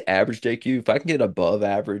 I won't say average JQ. If I can get above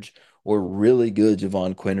average or really good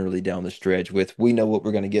Javon Quinterly down the stretch with, we know what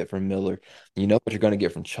we're going to get from Miller. You know what you're going to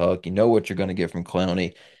get from Chuck. You know what you're going to get from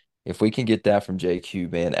Clowney. If we can get that from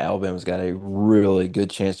JQ, man, Alabama's got a really good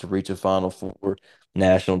chance to reach a Final Four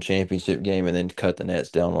national championship game and then cut the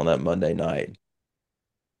nets down on that Monday night.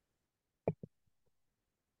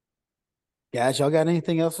 Guys, y'all got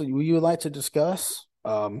anything else that you would like to discuss?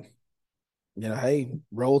 Hey,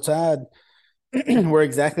 roll tide. We're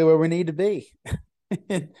exactly where we need to be.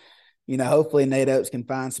 Hopefully Nate Oates can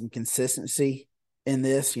find some consistency in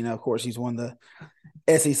this. Of course, he's won the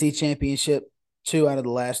SEC championship 2 out of the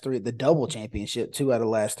last 3, the double championship 2 out of the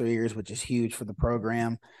last 3 years, which is huge for the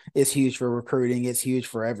program. It's huge for recruiting. It's huge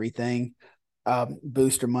for everything.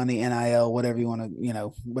 Booster money, NIL, whatever you want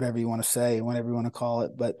to, whatever you want to say, whatever you want to call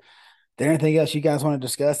it. But there anything else you guys want to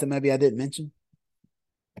discuss that maybe I didn't mention?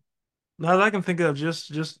 Now that I can think of,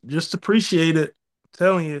 just appreciate it. I'm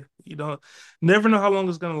telling you, you don't never know how long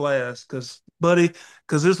it's gonna last. Cause, buddy,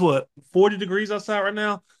 cause it's what 40 degrees outside right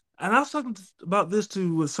now. And I was talking about this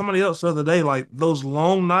to with somebody else the other day, like those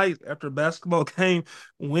long nights after a basketball game,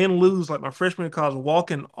 win lose, like my freshman year of college,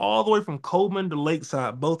 walking all the way from Coleman to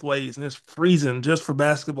Lakeside both ways, and it's freezing just for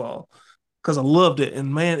basketball. Because I loved it.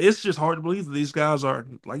 And man, it's just hard to believe that these guys are,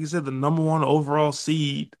 like you said, the number one overall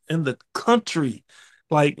seed in the country.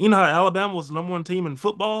 Like, you know how Alabama was the number one team in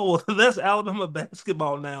football? Well, that's Alabama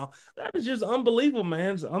basketball now. That is just unbelievable,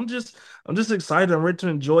 man. So I'm just excited. I'm ready to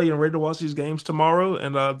enjoy and ready to watch these games tomorrow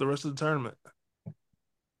and the rest of the tournament.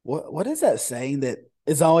 What is that saying that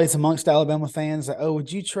is always amongst Alabama fans? Oh,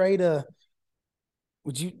 would you trade a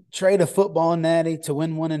football natty to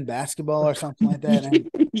win one in basketball or something like that? And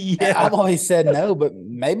Yeah. I've always said no, but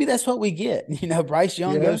maybe that's what we get. Bryce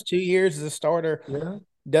Young Yeah. goes 2 years as a starter, Yeah.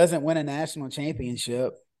 doesn't win a national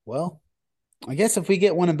championship. Well, I guess if we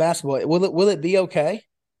get one in basketball, will it be okay?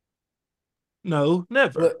 No, Will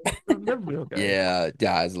never. it- It'll never be okay. Yeah,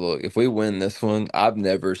 guys, look, if we win this one, I've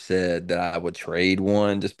never said that I would trade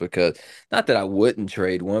one just because, not that I wouldn't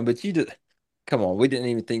trade one, but you just, come on, we didn't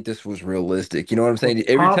even think this was realistic. You know what I'm Was saying?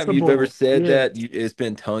 Every time you've ever possible. said Yeah. that, it's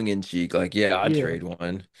been tongue in cheek. Like, yeah, I'd Yeah. trade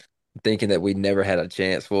one, thinking that we never had a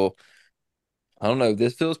chance. Well, I don't know.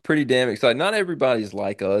 This feels pretty damn exciting. Not everybody's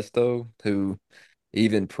like us, though, who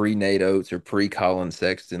even pre Nate Oates or pre Colin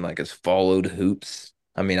Sexton, like has followed hoops.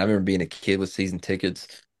 I mean, I remember being a kid with season tickets,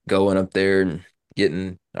 going up there and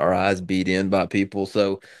getting our eyes beat in by people.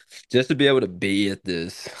 So just to be able to be at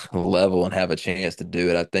this level and have a chance to do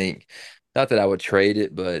it, I think not that I would trade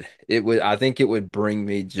it, but I think it would bring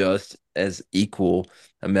me just as equal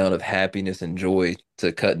amount of happiness and joy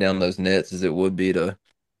to cut down those nets as it would be to,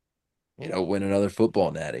 win another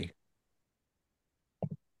football natty.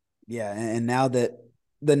 Yeah, and now that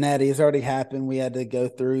the natty has already happened, we had to go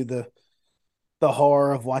through the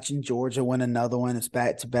horror of watching Georgia win another one. It's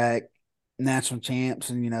back to back national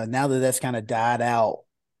champs, and now that that's kind of died out,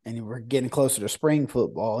 and we're getting closer to spring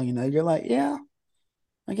football, you're like, yeah,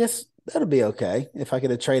 I guess that'll be okay. If I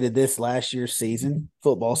could have traded this last year's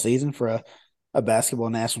football season, for a basketball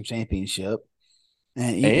national championship,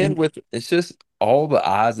 and And with it's just all the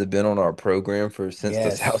eyes have been on our program for since the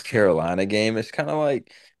South yes, Carolina game. It's kind of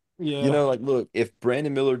like, Yeah. like, look, if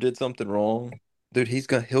Brandon Miller did something wrong, dude,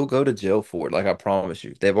 he'll go to jail for it. Like I promise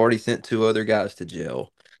you. They've already sent 2 other guys to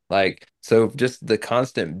jail. Like, so just the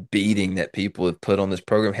constant beating that people have put on this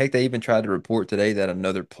program. Heck, they even tried to report today that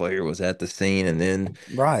another player was at the scene and then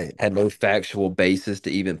right, had no factual basis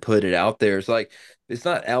to even put it out there. It's like it's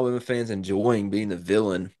not Alabama fans enjoying being the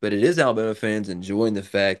villain, but it is Alabama fans enjoying the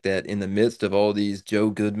fact that in the midst of all these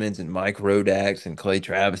Joe Goodmans and Mike Rodaks and Clay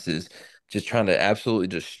Travises just trying to absolutely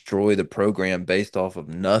destroy the program based off of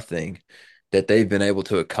nothing, that they've been able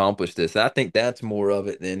to accomplish this. I think that's more of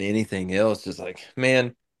it than anything else. Just like,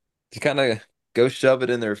 man, to kind of go shove it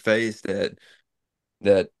in their face that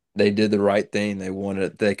they did the right thing. They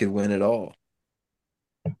wanted they could win it all.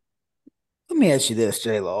 let me ask you this,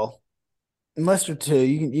 J Law. Lester too,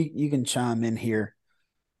 you can chime in here.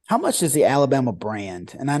 How much does the Alabama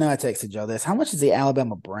brand, and I know I texted y'all this, how much does the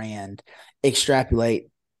Alabama brand extrapolate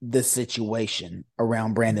this situation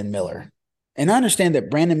around Brandon Miller? And I understand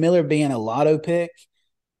that Brandon Miller being a lotto pick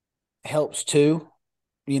helps too.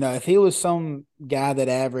 If he was some guy that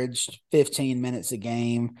averaged 15 minutes a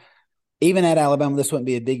game, even at Alabama, this wouldn't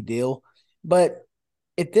be a big deal. But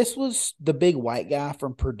if this was the big white guy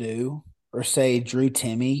from Purdue, or say Drew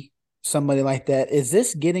Timmy, somebody like that, is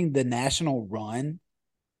this getting the national run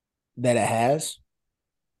that it has?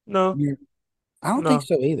 No. I don't think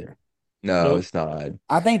No. so either. No, Nope. it's not.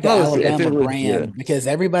 I think the No, if Alabama it was, yeah. brand, because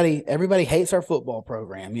everybody hates our football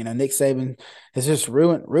program. Nick Saban has just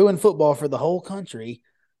ruined football for the whole country,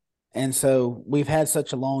 and so we've had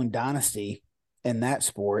such a long dynasty in that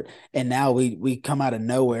sport, and now we come out of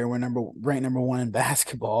nowhere. We're ranked number one in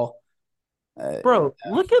basketball. Bro,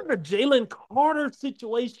 look at the Jalen Carter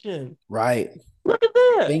situation. Right, Look at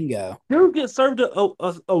that. bingo. Dude gets served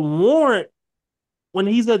a warrant when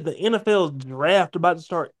he's at the NFL draft about to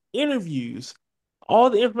start interviews. All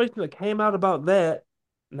the information that came out about that,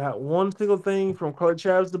 not one single thing from Clay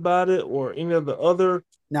Travis about it or any of the other.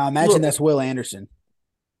 Now imagine Look, that's Will Anderson.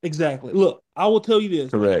 exactly. Look, I will tell you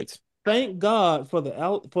this. Correct. thank God for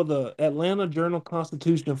the Atlanta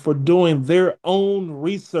Journal-Constitution for doing their own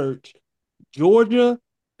research. Georgia,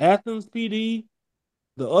 Athens PD,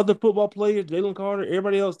 the other football players, Jalen Carter,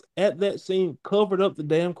 everybody else at that scene covered up the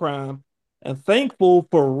damn crime. And thankful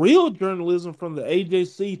for real journalism from the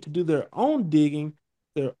AJC to do their own digging,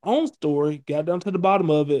 their own story, got down to the bottom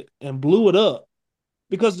of it, and blew it up.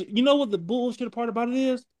 Because you know what the bullshit part about it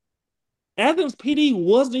is? Athens PD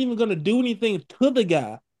wasn't even going to do anything to the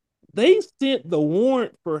guy. They sent the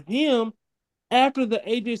warrant for him after the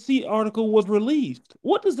AJC article was released.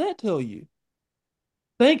 What does that tell you?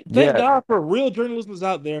 Thank Yeah. God for real journalism is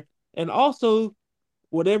out there. And also,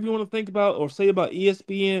 whatever you want to think about or say about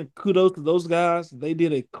ESPN, kudos to those guys. They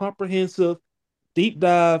did a comprehensive, deep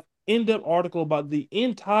dive, in-depth article about the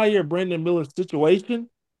entire Brandon Miller situation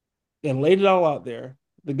and laid it all out there.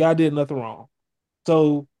 The guy did nothing wrong.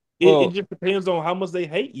 So it Well, just depends on how much they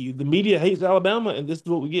hate you. The media hates Alabama, and this is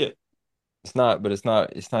what we get. it's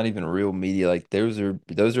not even real media. Like those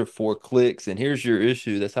are for clicks, and here's your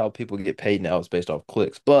issue. That's how people get paid now. It's based off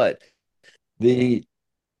clicks. But the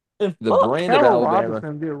And the fuck brand of Carol Alabama,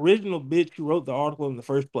 Robinson, the original bitch who wrote the article in the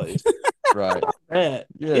first place. right? That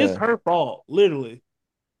it's Yeah. her fault, literally.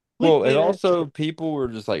 Well, and Clickbait. also people were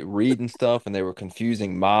just like reading stuff and they were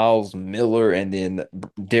confusing Miles Miller and then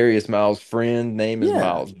Darius Miles' friend name is Yeah.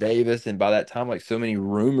 Miles Davis. And by that time, like so many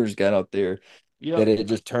rumors got out there that Yep. it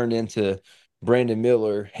just turned into Brandon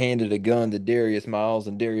Miller handed a gun to Darius Miles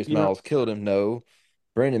and Darius Yep. Miles killed him. No,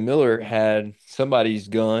 Brandon Miller had somebody's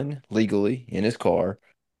gun legally in his car.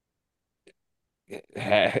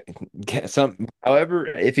 Had, however,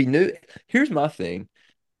 if he knew, here's my thing.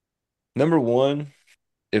 Number one,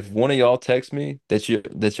 if one of y'all text me that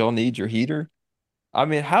y'all need your heater, I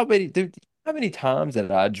mean, how many times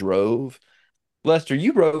that I drove? Lester,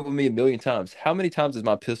 you rode with me a million times. How many times is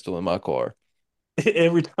my pistol in my car?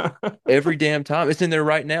 Every time. Every damn time. It's in there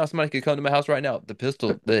right now. Somebody could come to my house right now. The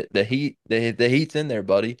pistol, the heat's in there,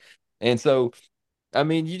 buddy. And so I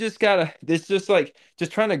mean, you just gotta. It's just like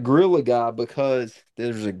just trying to grill a guy because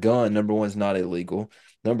there's a gun. Number one's not illegal.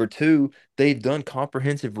 Number two, they've done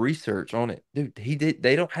comprehensive research on it, dude. He did.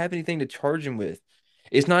 They don't have anything to charge him with.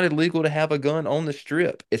 It's not illegal to have a gun on the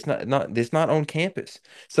strip. It's not on campus.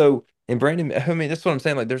 So, and Brandon, I mean, that's what I'm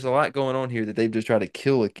saying. Like, there's a lot going on here that they've just tried to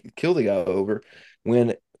kill the guy over.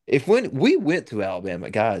 When when we went to Alabama,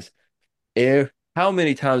 guys, how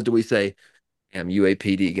many times do we say? Damn,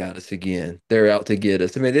 UAPD got us again. They're out to get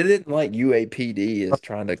us. I mean, they didn't like UAPD is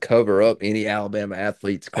trying to cover up any Alabama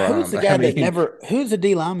athlete's Who's crime. the I guy that mean, never? Who's the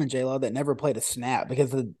D lineman, J Law, that never played a snap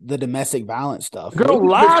because of the domestic violence stuff? Go Ruined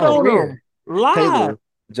his lied on them. career. Lied. Taylor,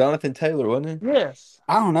 Jonathan Taylor, wasn't it? Yes.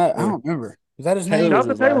 I don't know. I Yeah. don't remember. Is that his Taylor name? was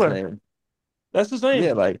Jonathan his last Taylor. name. That's his Yeah,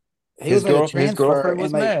 name. like He was like a his transfer, girlfriend and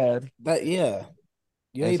was like mad. that. Yeah,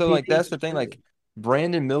 And so like UAPD that's for the thing, sure. like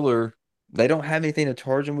Brandon Miller, they don't have anything to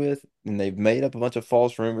charge him with, and they've made up a bunch of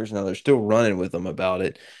false rumors. Now they're still running with them about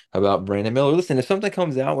it, about Brandon Miller. Listen, if something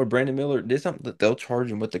comes out where Brandon Miller did something, they'll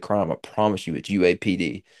charge him with the crime. I promise you, it's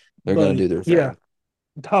UAPD. They're gonna But do their yeah, thing.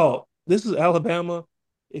 dog. This is Alabama.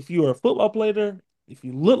 If you're a football player, if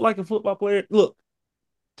you look like a football player, look,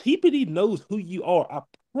 TPD knows who you are. I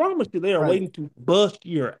promise you, they are Bro, waiting to bust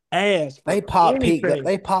your ass for they pop Pete. anything.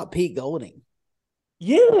 They pop Pete Golding.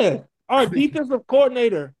 Yeah, our I mean, defensive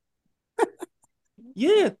coordinator.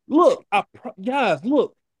 Yeah, look, guys,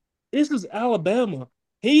 look, this is Alabama.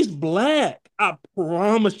 He's black. I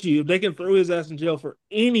promise you, if they can throw his ass in jail for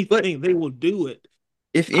but anything, they will do it.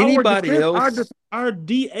 if Our anybody defense, else, our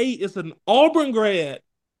DA is an Auburn grad.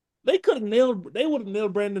 They could have nailed. They would have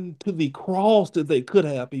nailed Brandon to the cross if they could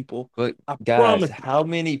have. People, but I guys, promise you. how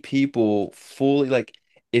many people fully like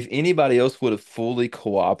if anybody else would have fully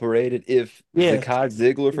cooperated, if Yes, Zakai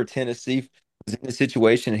Ziegler for Tennessee was in a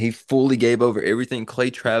situation and he fully gave over everything,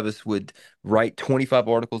 Clay Travis would write 25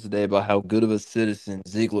 articles a day about how good of a citizen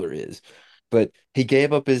Ziegler is. But he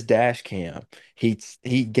gave up his dash cam. He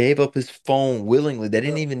gave up his phone willingly. They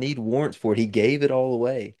didn't even need warrants for it. He gave it all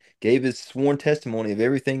away. Gave his sworn testimony of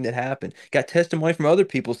everything that happened. Got testimony from other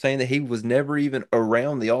people saying that he was never even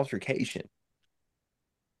around the altercation.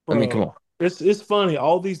 I mean, come bro. on. It's funny.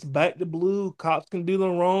 All these back to blue cops can do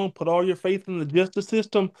them wrong. Put all your faith in the justice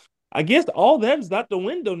system. I guess all that is out the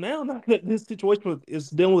window now. Now that this situation is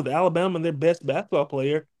dealing with Alabama and their best basketball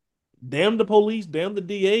player. Damn the police, damn the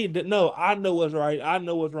DA. No, I know what's right. I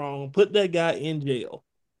know what's wrong. Put that guy in jail.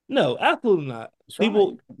 No, absolutely not. That's right.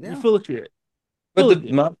 People, you're Yeah. full of shit. But Full of the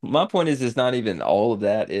shit. my point is, it's not even all of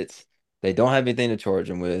that. It's they don't have anything to charge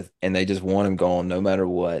him with, and they just want him gone no matter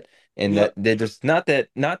what. and Yep. that they just not that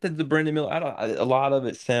the Brendan Miller. I don't. A lot of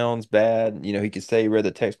it sounds bad. You know, he could say he read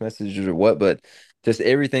the text messages or what, but just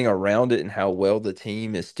everything around it and how well the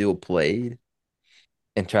team is still played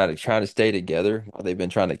and try to stay together while they've been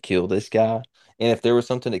trying to kill this guy. And if there was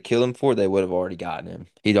something to kill him for, they would have already gotten him.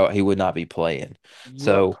 He would not be playing. Yep.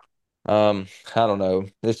 So, I don't know.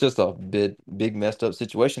 It's just a big messed up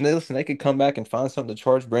situation. They could come back and find something to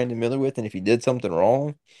charge Brandon Miller with, and if he did something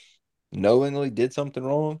wrong, knowingly did something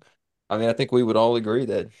wrong, I mean, I think we would all agree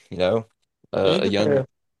that, Yeah, a he young, could I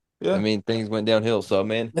Yeah. mean, things went downhill. So,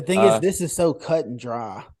 man, The thing is, this is so cut and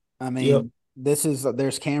dry. I Yep. mean,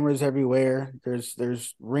 there's cameras everywhere.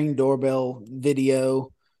 There's Ring doorbell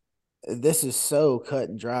video. This is so cut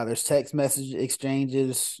and dry. There's text message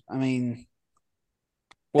exchanges. I mean,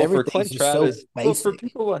 well, for Clay everything's just so Travis, well, for basic.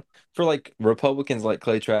 people for like Republicans like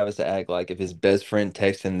Clay Travis to act like if his best friend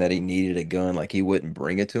texted him that he needed a gun, like he wouldn't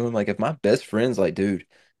bring it to him. Like if my best friend's like, dude,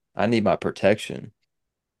 I need my protection.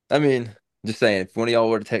 I mean, just saying, if one of y'all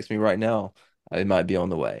were to text me right now, it might be on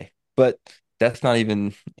the way. But that's not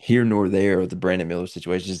even here nor there with the Brandon Miller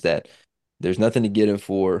situation. Is that there's nothing to get him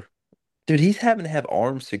for. Dude, he's having to have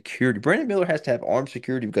armed security. Brandon Miller has to have armed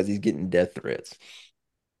security because he's getting death threats.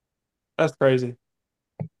 That's crazy.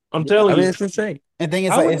 I'm Yeah. I telling mean, you, it's insane. And thing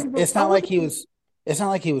is, I like, wouldn't even. it's I not like wouldn't he even. was. It's not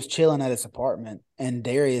like he was chilling at his apartment. And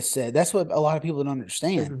Darius said that's what a lot of people don't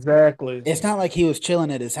understand. Exactly. It's not like he was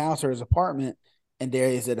chilling at his house or his apartment. And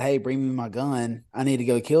Darius said, "Hey, bring me my gun. I need to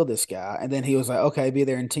go kill this guy." And then he was like, "Okay, be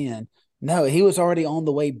there in 10." No, he was already on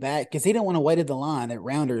the way back because he didn't want to wait at the line at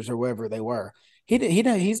Rounders or wherever they were. He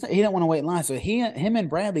didn't want to wait in line. So him and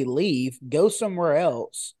Bradley leave, go somewhere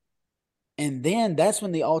else, and then that's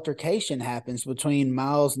when the altercation happens between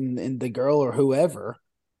Miles and the girl or whoever.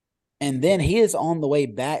 And then he is on the way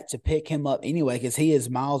back to pick him up anyway because he is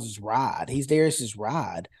Miles's ride. He's Darius's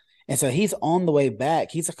ride. And so he's on the way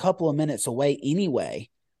back. He's a couple of minutes away anyway.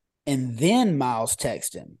 And then Miles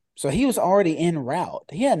texts him. So he was already en route.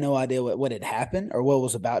 He had no idea what had happened or what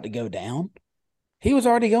was about to go down. He was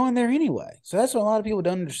already going there anyway. So that's what a lot of people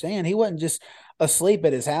don't understand. He wasn't just asleep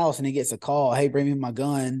at his house and he gets a call, "Hey, bring me my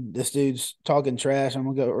gun. This dude's talking trash. I'm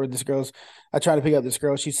gonna go." Or this girl's, "I tried to pick up this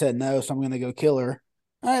girl. She said no, so I'm gonna go kill her."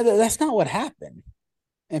 That's not what happened.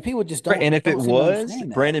 And people just Right, and if it don't seem to was,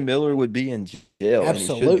 understand that. Brandon Miller would be in jail, and he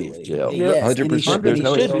should be in Absolutely. jail. Yep. Yes. And 100%. and There's he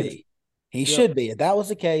no 100%. should excuse. be. He Yep. should be. If that was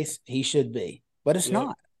the case, he should be. But it's Yep.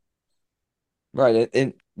 not. Right,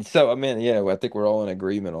 and so I mean, yeah, I think we're all in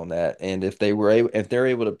agreement on that. And if they're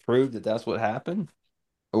able to prove that that's what happened,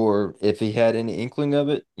 or if he had any inkling of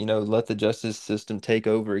it, let the justice system take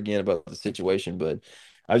over again about the situation. But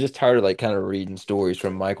I was just tired of like kind of reading stories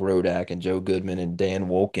from Mike Rodak and Joe Goodman and Dan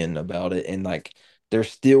Wolken about it, and like they're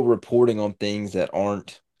still reporting on things that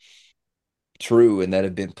aren't true and that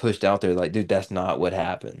have been pushed out there. Like, dude, that's not what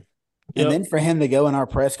happened. And Yep. then for him to go in our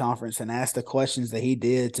press conference and ask the questions that he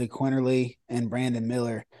did to Quinterly and Brandon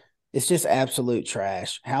Miller, it's just absolute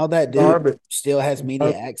trash. How that dude Garbage. still has media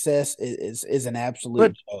Garbage. access is an absolute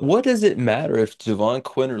But joke. what does it matter if Javon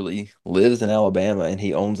Quinterly lives in Alabama and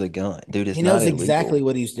he owns a gun? Dude, He it's not knows illegal. exactly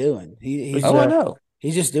what he's doing. Oh, I Exactly. know.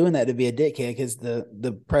 He's just doing that to be a dickhead because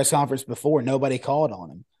the press conference before nobody called on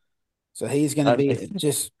him. So he's going to I, be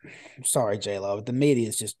just sorry, J Lo. The media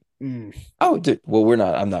is just oh, dude. Well,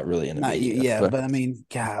 I'm not really in the not you. media, Yeah, but but I mean,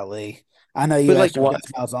 golly, I know you like asked your what?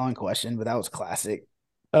 best Miles on question, but that was classic.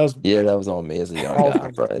 That was Yeah, that was on me as a young guy,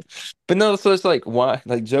 awesome. but no. So it's like why?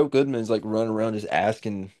 Like Joe Goodman's like running around just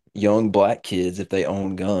asking young black kids if they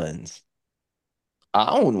own guns.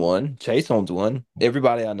 I own one. Chase owns one.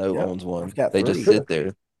 Everybody I know Yep, owns I've one. got They just three. sit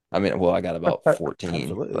there. I mean, well, I got about 14,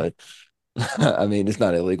 Absolutely. but I mean, it's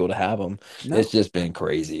not illegal to have them. It's No, just been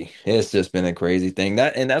crazy. It's just been a crazy thing.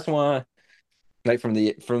 That's why, like from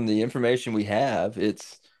the information we have,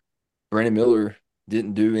 it's Brandon Miller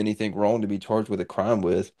didn't do anything wrong to be charged with a crime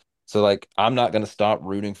with. So like, I'm not gonna stop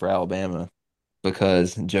rooting for Alabama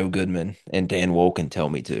because Joe Goodman and Dan Wolken tell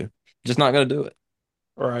me to. Just not gonna do it.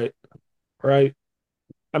 Right. Right.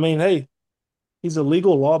 I mean, hey, he's a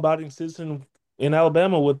legal, law-abiding citizen in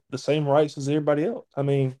Alabama with the same rights as everybody else. I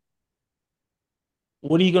mean,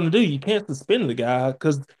 what are you going to do? You can't suspend the guy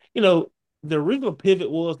because, you know, the original pivot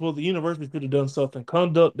was, well, the university should have done something,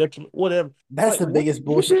 conduct, detriment, whatever. that's Like, the what biggest you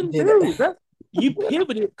bullshit. didn't Did do that. You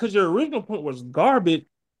pivoted because your original point was garbage,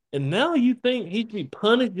 and now you think he should be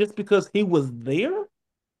punished just because he was there?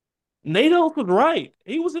 Nato was right.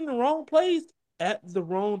 He was in the wrong place at the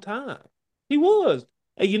wrong time. He was.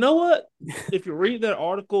 And you know what? If you read that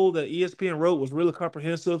article that ESPN wrote was really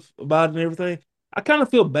comprehensive about it and everything, I kind of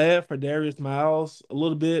feel bad for Darius Miles a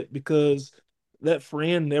little bit because that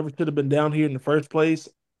friend never should have been down here in the first place.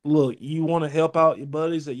 look, you want to help out your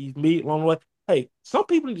buddies that you meet along the way. Hey, some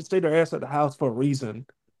people need to stay their ass at the house for a reason.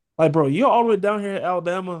 Like, bro, you're all the way down here in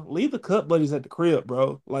Alabama. Leave the cut buddies at the crib,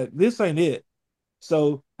 bro. Like, this ain't it.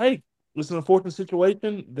 So, hey, it's an unfortunate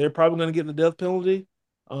situation. They're probably going to get the death penalty.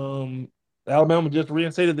 Um, Alabama just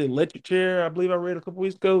reinstated the electric chair, I believe I read a couple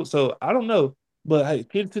weeks ago. So I don't know. But hey,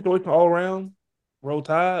 kid situation all around. Roll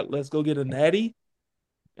Tide. Let's go get a natty.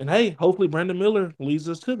 And hey, hopefully Brandon Miller leads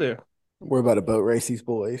us to there. We're about to boat race these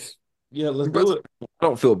boys. Yeah, let's do But it. I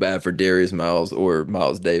don't feel bad for Darius Miles or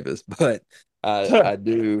Miles Davis, but I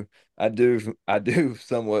do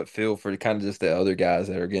somewhat feel for kind of just the other guys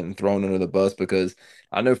that are getting thrown under the bus because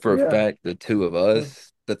I know for a Yeah. fact the two of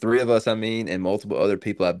us, the three of us, I mean, and multiple other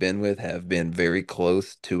people I've been with have been very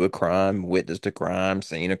close to a crime, witnessed a crime,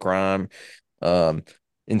 seen a crime. Um,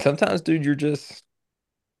 and sometimes, dude, you're just,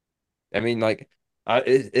 I mean, like,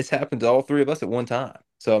 it's happened to all three of us at one time.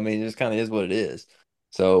 So I mean, it just kind of is what it is.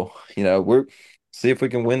 So we're see if we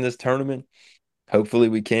can win this tournament. Hopefully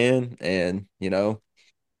we can, and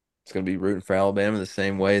it's going to be rooting for Alabama the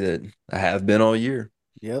same way that I have been all year.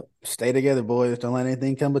 Yep. Stay together, boys. Don't let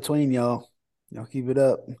anything come between y'all. Y'all keep it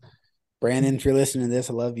up. Brandon, if you're listening to this,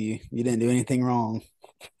 I love you. You didn't do anything wrong.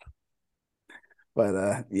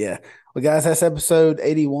 But yeah. Well, guys, that's episode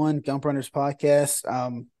 81, Gump Runners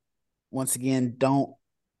Podcast. Once again, don't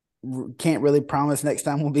can't really promise next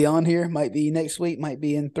time we'll be on here. Might be next week, might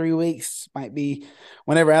be in 3 weeks, might be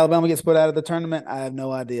whenever Alabama gets put out of the tournament. I have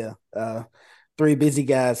no idea. Three busy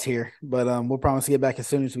guys here, but we'll promise to get back as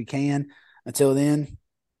soon as we can. Until then,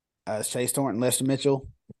 Chase Thornton, Lester Mitchell,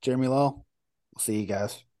 Jeremy Law. We'll see you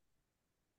guys.